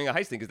 They're doing a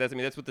heist thing because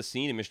that's what the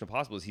scene in Mission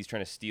Impossible is. He's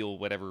trying to steal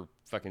whatever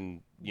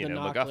fucking, The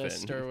MacGuffin.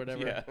 Knocklist or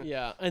whatever. Yeah.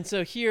 Yeah. And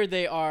so here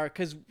they are,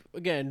 because,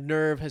 again,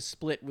 Nerve has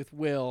split with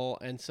Will,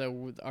 and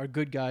so our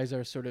good guys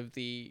are sort of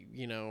the,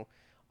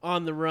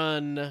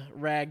 on-the-run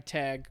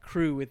ragtag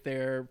crew with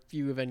their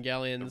few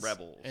Evangelions. The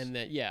rebels. And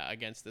then,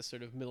 against this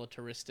sort of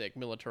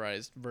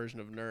militarized version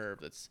of Nerve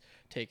that's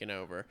taken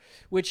over.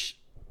 Which,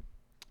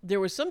 there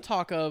was some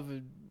talk of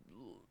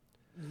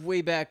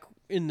way back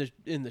in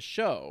the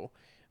show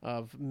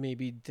of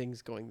maybe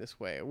things going this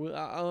way.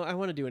 I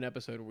want to do an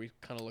episode where we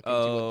kind of look into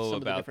what some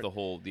of the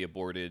different the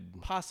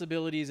aborted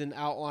possibilities and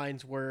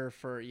outlines were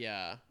for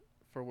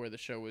where the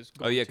show was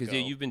going. Oh yeah, because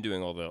you've been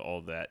doing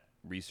all that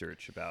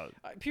research about.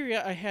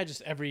 Period. I had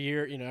just every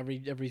year,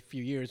 every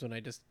few years when I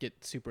just get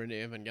super into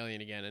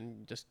Evangelion again,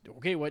 and just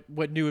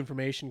what new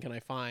information can I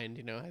find?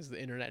 As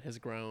the internet has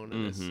grown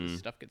and as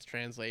stuff gets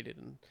translated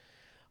and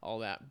all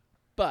that,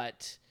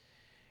 but.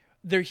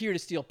 They're here to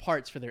steal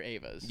parts for their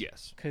Evas.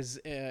 Yes. Because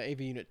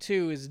Eva Unit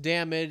 2 is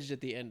damaged at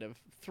the end of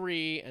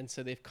 3, and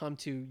so they've come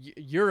to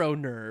Euro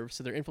Nerve,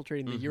 so they're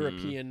infiltrating the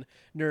European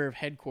Nerve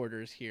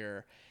headquarters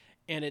here.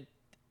 And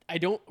I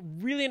don't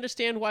really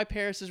understand why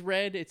Paris is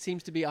red. It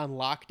seems to be on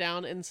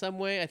lockdown in some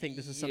way. I think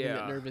this is something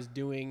that Nerve is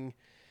doing,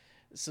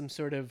 some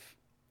sort of,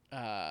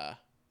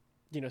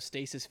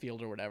 stasis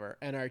field or whatever.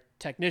 And our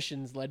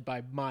technicians, led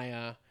by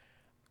Maya,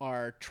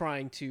 are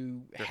trying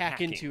to hack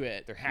into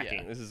it. They're hacking.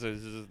 Yeah. This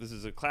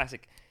is a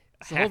classic.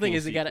 So the whole thing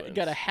is you got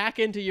to hack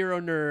into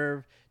Euro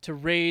Nerve to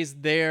raise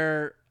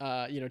their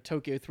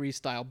Tokyo 3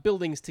 style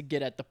buildings to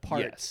get at the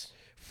parts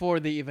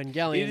for the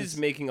Evangelions. It is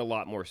making a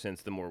lot more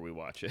sense the more we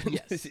watch it.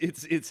 Yes.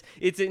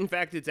 it's in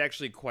fact it's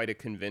actually quite a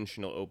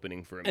conventional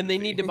opening for a movie. And they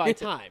need to buy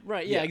time.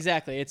 Right, yeah,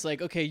 exactly. It's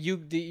like, okay, you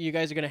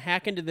guys are going to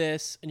hack into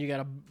this and you got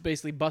to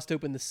basically bust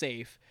open the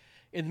safe.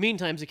 In the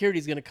meantime, security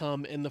is going to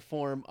come in the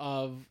form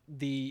of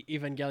the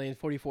Evangelion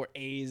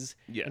 44As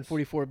and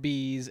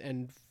 44Bs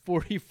and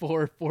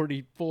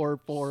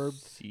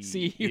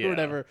 4C or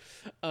whatever.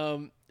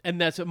 And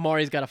that's what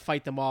Mari's got to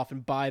fight them off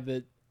and buy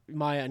the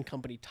Maya and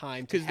company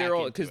time to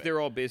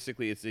they're all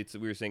basically it's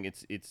we were saying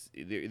it's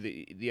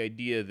the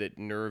idea that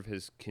Nerve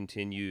has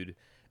continued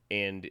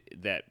and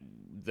that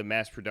the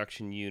mass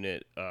production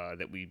unit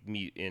that we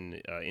meet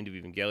in End of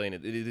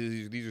Evangelion,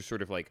 these are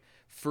sort of like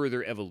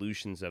further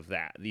evolutions of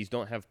that. These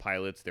don't have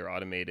pilots; they're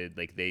automated.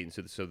 Like they're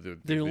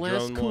the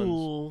less drone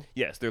cool. Ones.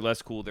 Yes, they're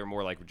less cool. They're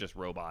more like just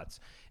robots.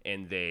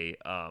 And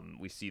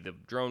we see the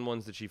drone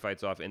ones that she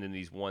fights off, and then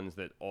these ones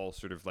that all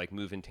sort of like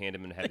move in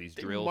tandem and have these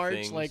drill march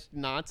things, like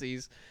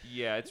Nazis.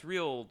 Yeah, it's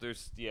real.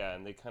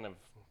 And they kind of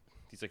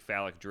these like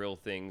phallic drill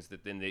things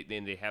that then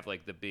they have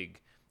like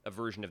a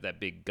version of that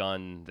big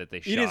gun that they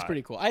shot. It is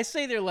pretty cool. I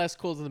say they're less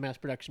cool than the mass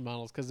production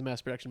models because the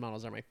mass production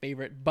models are my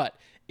favorite, but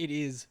it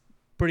is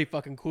pretty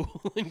fucking cool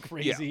and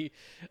crazy.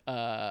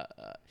 Yeah.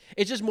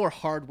 It's just more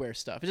hardware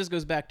stuff. It just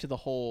goes back to the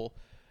whole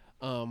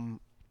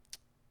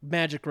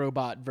magic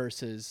robot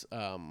versus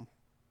sort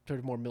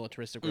of more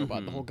militaristic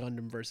robot, the whole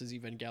Gundam versus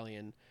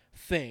Evangelion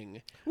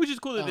thing. Which is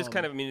cool that this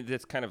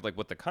that's kind of like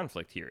what the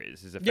conflict here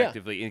is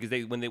effectively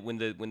because when the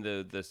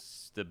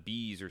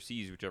Bs or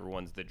Cs, whichever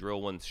ones, the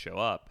drill ones show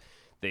up,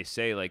 they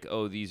say like,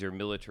 oh, these are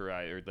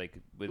militarized, or like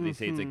when they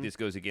say it's like this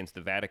goes against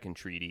the Vatican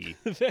Treaty.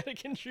 The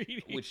Vatican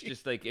Treaty. Which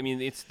just like, I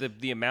mean, it's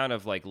the amount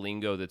of like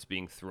lingo that's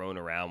being thrown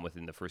around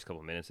within the first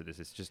couple of minutes of this.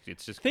 It's just I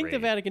think great. The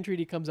Vatican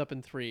Treaty comes up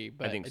in 3,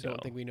 but I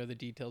don't think we know the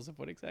details of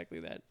what exactly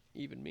that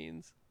even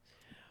means.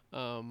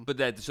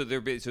 But so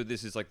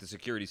this is like the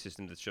security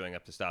system that's showing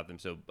up to stop them.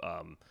 So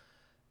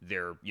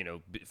they're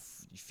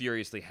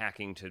furiously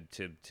hacking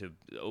to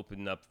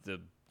open up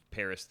the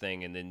Paris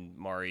thing, and then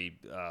Mari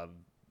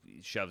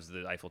shoves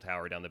the Eiffel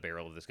Tower down the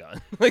barrel of this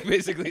gun. Like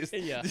basically,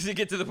 to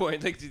get to the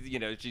point, like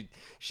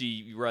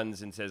she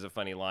runs and says a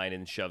funny line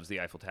and shoves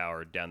the Eiffel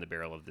Tower down the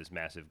barrel of this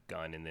massive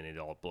gun, and then it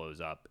all blows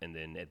up. And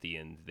then at the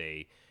end,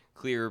 they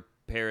clear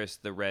Paris,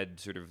 the red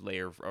sort of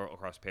layer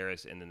across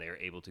Paris, and then they are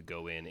able to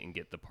go in and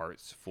get the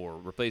parts for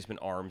replacement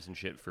arms and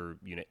shit for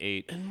Unit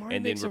 8,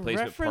 and then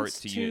replacement parts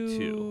to Unit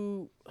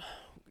 2.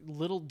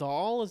 Little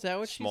doll, is that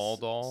what Small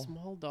doll?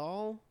 Small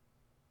doll?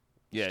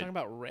 Yeah. She's talking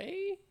about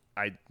Rey?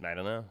 I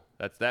don't know.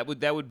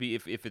 That would be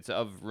if it's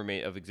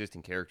of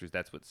existing characters.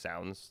 That's what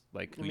sounds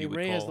like. I mean,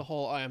 Rey has the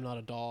whole "I am not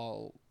a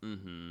doll"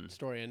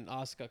 story, and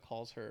Asuka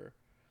calls her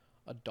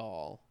a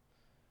doll.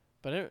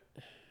 But I'm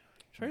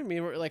trying to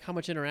remember like how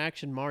much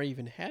interaction Mari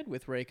even had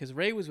with Rey, because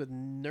Rey was with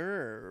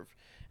Nerve,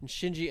 and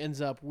Shinji ends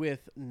up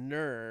with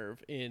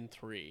Nerve in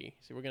 3.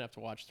 So we're gonna have to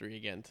watch 3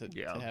 again to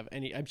have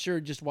any. I'm sure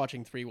just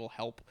watching 3 will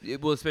help.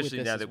 Well,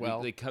 especially now that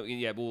well.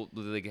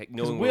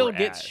 knowing Will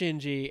gets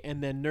Shinji,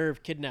 and then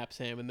Nerve kidnaps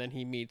him, and then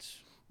he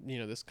meets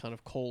this kind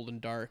of cold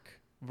and dark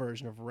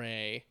version of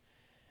Rey,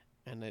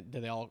 and then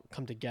they all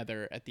come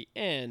together at the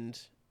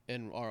end,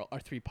 and our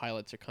 3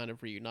 pilots are kind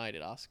of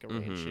reunited, Asuka,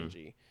 Rey, and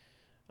Shinji.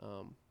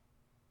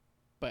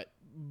 But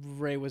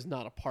Rey was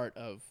not a part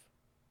of.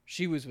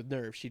 She was with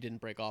Nerve. She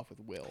didn't break off with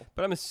Will.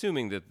 But I'm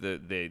assuming that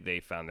they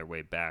found their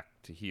way back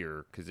to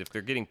here, because if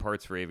they're getting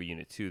parts for Eva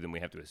Unit 2, then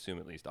we have to assume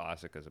at least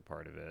Asuka's a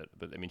part of it.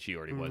 But I mean, she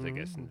already was, I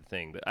guess, in the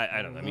thing. But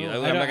I don't know. I mean,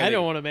 I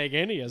don't want to make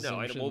any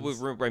assumptions.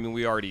 No, I mean,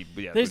 we already.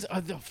 Yeah,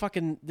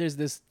 there's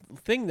this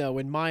thing though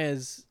when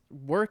Maya's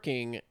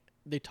working,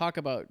 they talk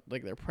about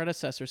like their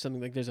predecessor or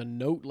something. Like there's a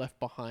note left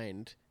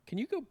behind. Can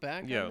you go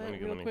back? Yeah, on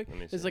that real quick? Let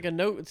me there's see. like a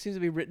note. It seems to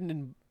be written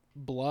in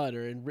blood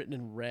or written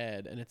in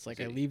red, and it's like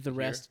I leave the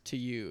rest to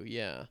you.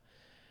 Yeah.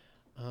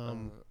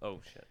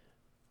 Oh shit.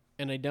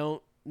 and I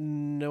don't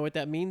know what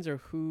that means or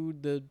who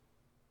the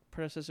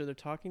predecessor they're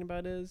talking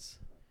about is.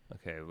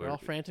 Okay, They're all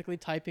frantically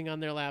typing on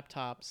their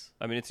laptops.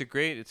 I mean, it's a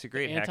great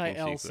hacking Anti-L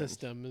sequence.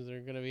 systems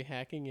are going to be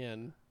hacking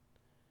in.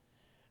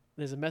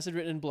 There's a message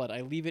written in blood.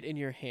 I leave it in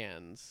your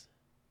hands.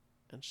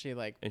 And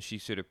she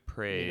sort of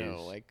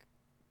prays.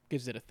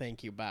 Gives it a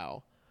thank you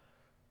bow.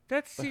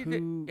 That's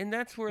and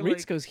that's where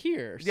Ritsuko's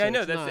here. Yeah, I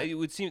know. It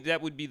would seem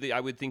that would be I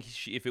would think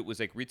if it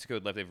was like Ritsuko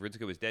had left, if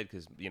Ritsuko was dead,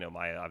 because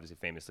Maya obviously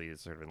famously is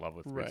sort of in love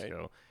with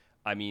Ritsuko.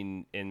 I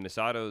mean, in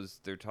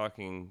Misato's, they're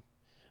talking.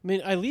 I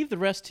mean, I leave the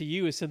rest to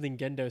you is something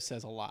Gendo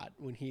says a lot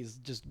when he's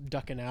just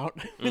ducking out.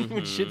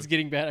 When shit's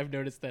getting bad, I've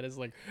noticed that is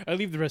like, I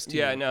leave the rest to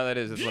you. Yeah, no,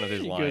 that's one of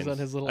his lines. He goes on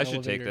his little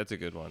elevator. Take that's a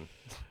good one.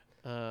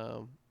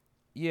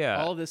 Yeah.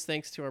 All of this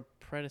thanks to our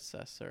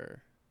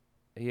predecessor.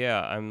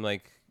 Yeah, I'm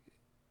like,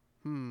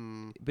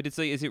 But it's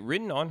like, is it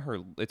written on her?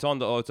 It's on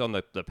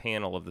the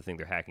panel of the thing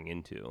they're hacking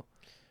into.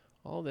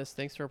 All this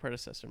thanks to our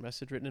predecessor.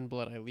 Message written in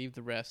blood. I leave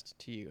the rest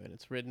to you, and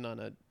it's written on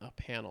a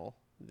panel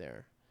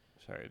there.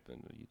 Sorry, it's been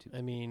YouTube.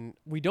 I mean,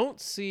 we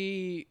don't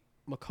see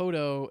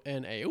Makoto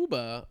and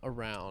Aoba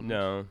around.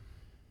 No,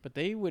 but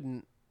they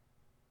wouldn't.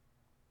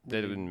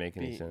 That wouldn't make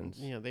any sense.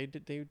 Yeah, they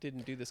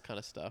didn't do this kind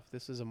of stuff.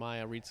 This is a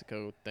Maya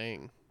Ritsuko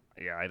thing.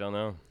 Yeah, I don't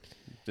know.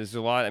 There's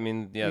a lot. I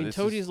mean,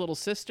 Toji's little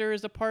sister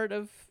is a part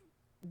of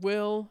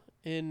Will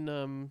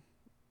in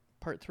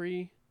part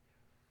 3.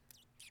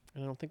 I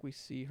don't think we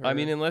see her. I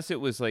mean, unless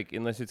there's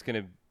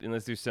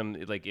some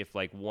if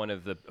one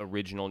of the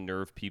original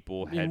Nerve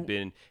people had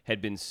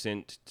been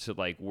sent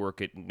to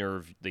work at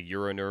Nerve, the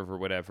Euronerve or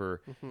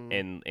whatever,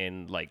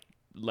 and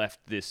left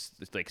this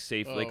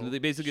safe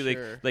basically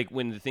sure.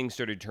 When the thing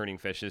started turning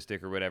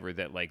fascistic or whatever,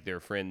 that their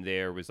friend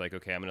there was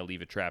okay, I'm gonna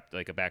leave a trap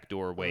a back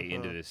doorway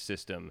into this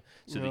system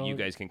so that you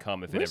guys can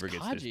come if it ever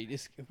gets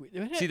Kaji?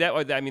 See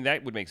that I mean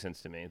that would make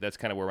sense to me. That's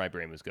kind of where my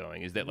brain was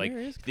going, is that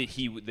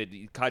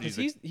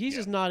Kaji's he's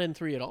just not in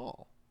 3 at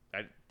all.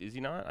 Is he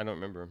not? I don't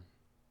remember.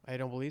 I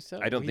don't believe so.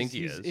 I don't think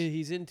he is.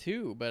 He's in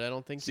 2, but I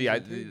don't think. See,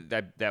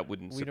 that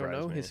wouldn't. We surprise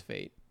don't know me. his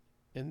fate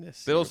in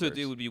this. But universe. also,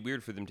 it would be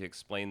weird for them to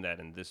explain that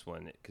in this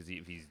one, because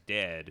if he's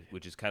dead,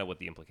 which is kind of what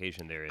the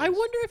implication there is. I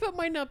wonder if it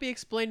might not be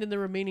explained in the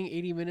remaining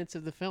 80 minutes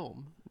of the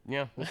film.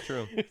 Yeah, that's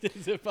true.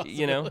 Is it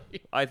possible?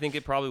 I think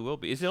it probably will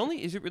be. Is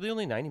it really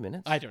only 90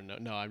 minutes? I don't know.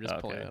 No, I'm just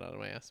pulling that out of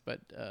my ass.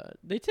 But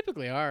they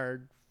typically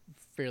are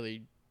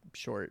fairly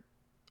short.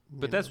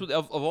 But that's what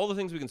of all the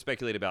things we can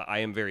speculate about. I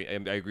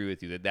agree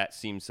with you that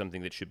seems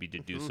something that should be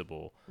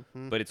deducible,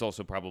 but it's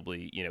also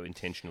probably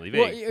intentionally vague.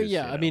 Well,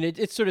 yeah, I mean,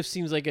 it sort of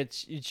seems like it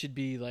should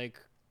be like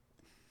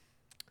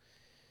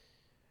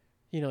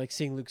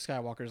seeing Luke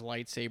Skywalker's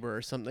lightsaber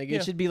or something.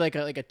 It should be like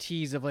a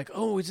tease of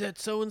oh, is that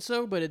so and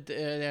so? But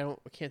I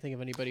can't think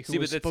of anybody who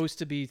was supposed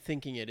to be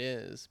thinking it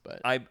is. But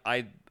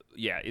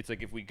it's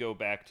like if we go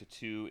back to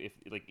 2,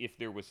 if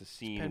there was a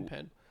scene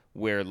pen.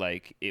 where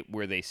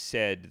where they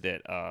said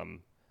that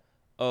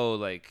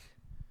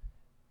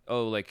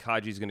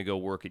Kaji's gonna go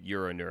work at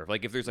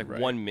Euronerve. If there's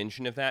one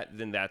mention of that,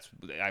 then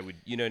I would,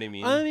 you know what I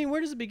mean? I mean, where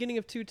does the beginning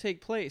of 2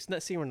 take place?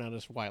 We're not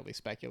just wildly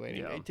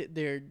speculating.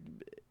 Yeah.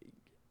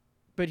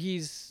 But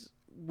he's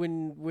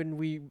when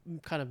we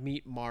kind of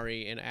meet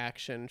Mari in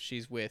action,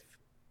 she's with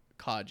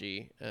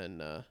Kaji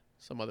and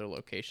some other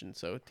location.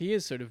 So he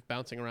is sort of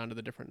bouncing around to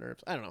the different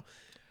nerves. I don't know.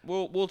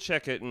 We'll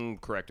check it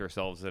and correct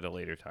ourselves at a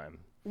later time.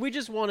 We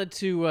just wanted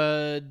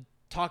to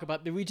talk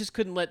about. We just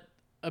couldn't let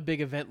a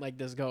big event like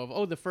this go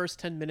of the first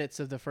 10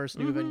 minutes of the first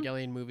new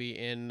Evangelion movie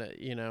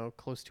in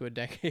close to a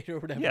decade or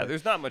whatever. Yeah,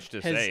 there's not much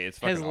to say. It's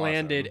fucking has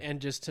landed awesome.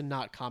 and just to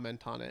not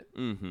comment on it.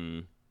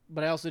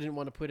 But I also didn't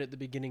want to put it at the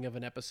beginning of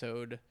an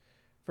episode.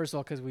 First of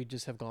all, because we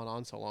just have gone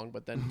on so long,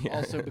 but then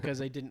also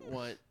because I didn't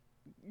want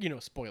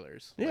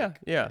spoilers. No.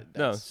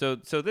 So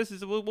this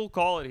is we'll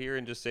call it here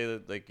and just say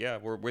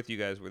that we're with you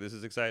guys. Where this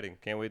is exciting.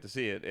 Can't wait to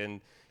see it.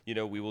 And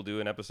we will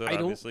do an episode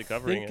obviously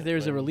covering it. I don't think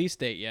there's a release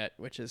date yet,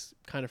 which is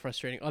kind of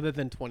frustrating, other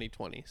than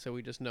 2020. So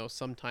we just know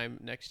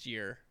sometime next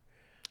year.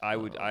 I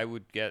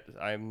would get.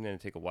 I'm going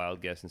to take a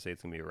wild guess and say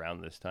it's going to be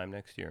around this time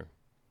next year.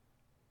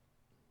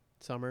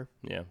 Summer.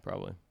 Yeah,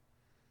 probably.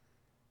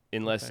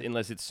 Unless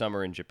it's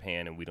summer in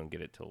Japan and we don't get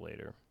it till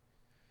later.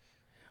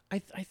 I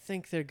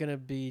think they're going to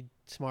be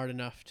smart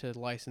enough to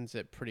license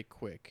it pretty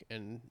quick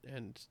and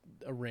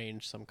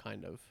arrange some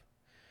kind of.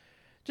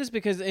 Just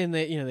because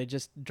they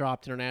just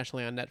dropped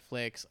internationally on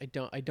Netflix,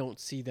 I don't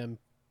see them,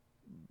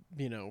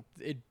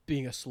 it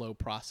being a slow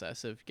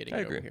process of getting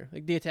it over here.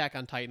 Like the Attack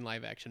on Titan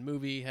live action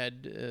movie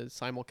had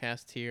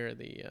simulcast here.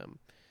 The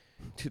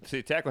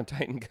Attack on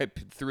Titan guy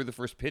threw the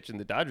first pitch in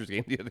the Dodgers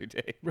game the other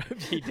day.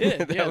 He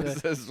did.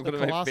 That was one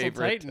of my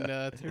favorite.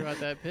 Titan threw out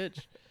that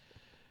pitch.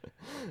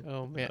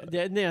 Oh man,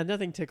 yeah,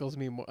 nothing tickles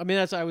me more. I mean,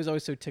 I was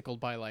always so tickled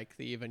by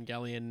the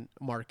Evangelion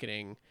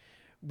marketing,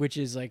 which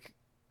is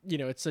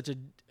it's such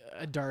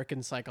a dark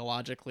and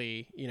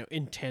psychologically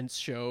intense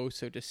show.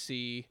 So to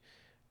see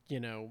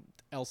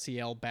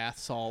LCL bath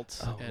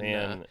salts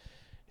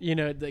you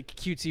know, the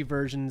cutesy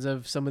versions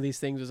of some of these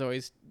things was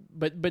always.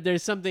 But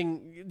there's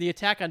something. The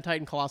Attack on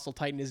Titan Colossal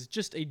Titan is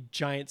just a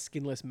giant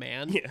skinless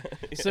man. Yeah.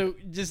 So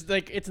just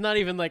like it's not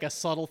even like a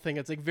subtle thing.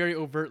 It's like very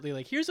overtly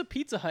like here's a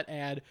Pizza Hut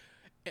ad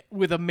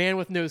with a man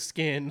with no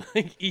skin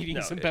like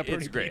eating some pepperoni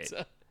it's great.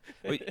 pizza.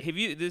 Wait, have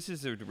you? This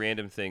is a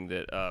random thing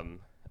that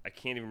I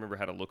can't even remember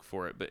how to look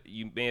for it, but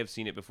you may have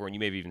seen it before, and you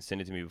may have even sent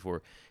it to me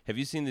before. Have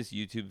you seen this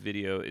YouTube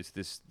video? It's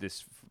this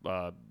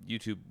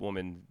YouTube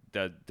woman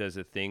that does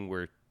a thing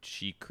where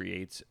she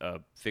creates a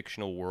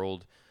fictional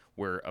world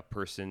where a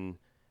person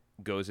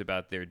goes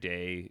about their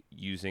day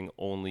using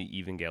only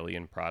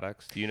Evangelion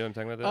products. Do you know what I'm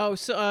talking about? That? Oh,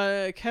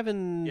 so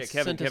Kevin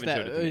sent us Kevin that.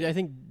 showed it to me. I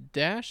think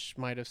Dash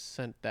might have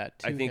sent that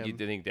to I think him.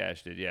 I think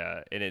Dash did,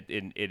 yeah. And it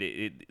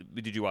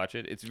did you watch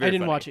it? It's very I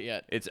didn't funny. watch it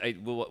yet.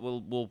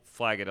 we'll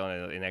flag it on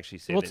it and actually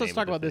say. Well, the let's name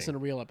talk of the about this thing. in a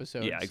real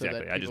episode. Yeah, so exactly.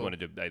 that I just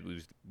people-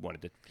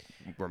 wanted to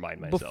remind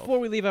myself. Before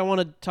we leave, I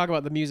want to talk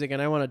about the music,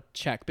 and I want to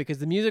check because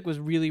the music was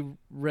really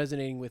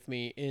resonating with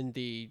me in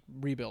the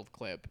rebuild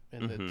clip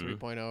in the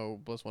 3.0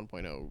 plus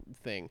 1.0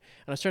 thing, and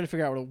I was trying to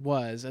figure out what it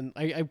was, and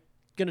I'm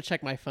gonna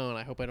check my phone.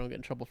 I hope I don't get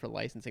in trouble for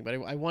licensing, but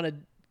I want to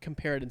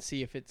compare it and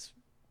see if it's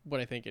what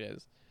I think it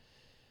is.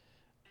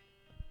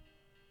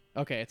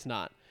 Okay, it's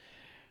not.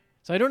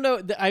 So I don't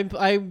know.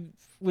 I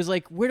was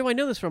like, where do I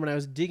know this from? And I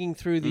was digging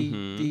through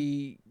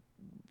the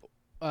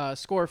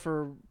score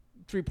for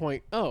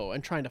 3.0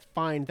 and trying to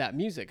find that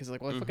music because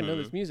like, well, I fucking know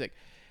this music,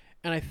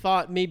 and I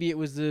thought maybe it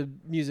was the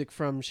music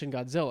from Shin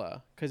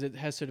Godzilla because it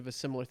has sort of a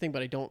similar thing,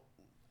 but I don't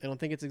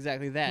think it's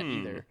exactly that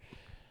either.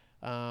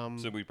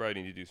 So we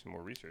probably need to do some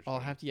more research. I'll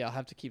have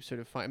to keep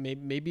sort of find.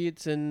 Maybe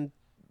it's in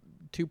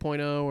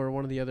 2.0 or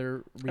one of the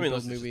other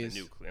rebuild movies.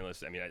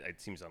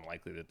 It seems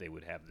unlikely that they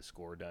would have the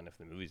score done if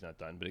the movie's not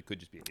done, but it could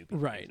just be a new piece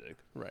of music.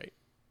 Right.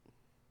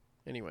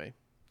 Anyway,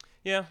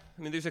 yeah.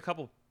 I mean, there's a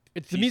couple.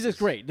 The music's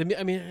great.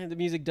 The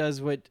music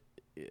does what.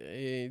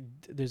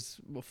 There's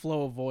a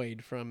Flow of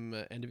Void from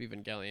End of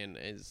Evangelion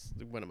is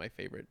one of my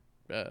favorite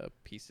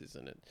pieces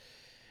in it.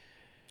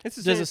 It's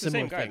the Does same, a similar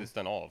same guy thing. that's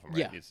done all of them, right?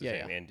 Yeah, It's the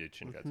yeah, same yeah. and did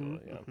Shin Godzilla.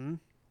 Yeah.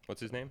 What's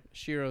his name?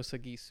 Shiro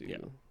Sagisu. Yeah.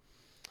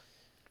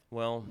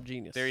 Well,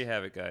 Genius. there you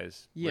have it,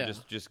 guys. Yeah. We're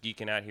just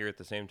geeking out here at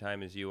the same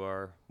time as you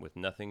are, with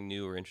nothing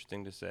new or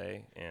interesting to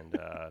say, and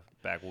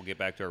we'll get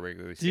back to our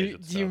regularly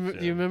scheduled stuff.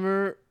 Do you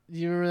remember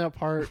that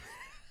part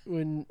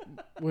when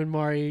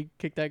Mari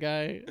kicked that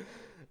guy?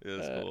 Yeah,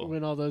 that's cool.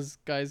 When all those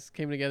guys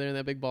came together in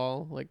that big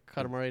ball, like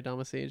Katamari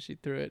Damacy, and she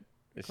threw it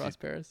across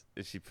Paris.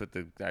 She put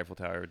the Eiffel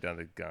Tower down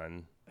the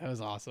gun. That was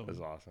awesome. That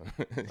was awesome.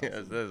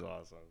 Yes, that was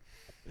awesome.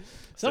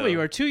 Some of you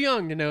are too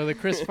young to know the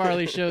Chris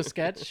Farley Show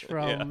sketch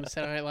from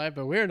Saturday Night Live,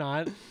 but we're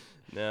not.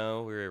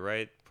 No, we're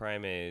right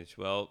prime age.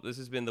 Well, this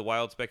has been the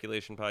Wild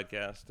Speculation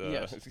Podcast,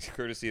 Yes.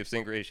 courtesy of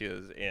Sync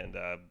Ratios, and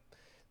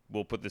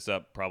we'll put this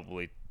up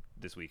probably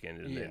this weekend,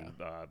 and then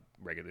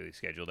regularly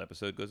scheduled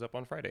episode goes up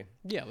on Friday.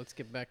 Yeah, let's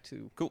get back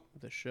to Cool.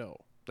 the show.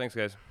 Thanks,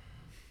 guys.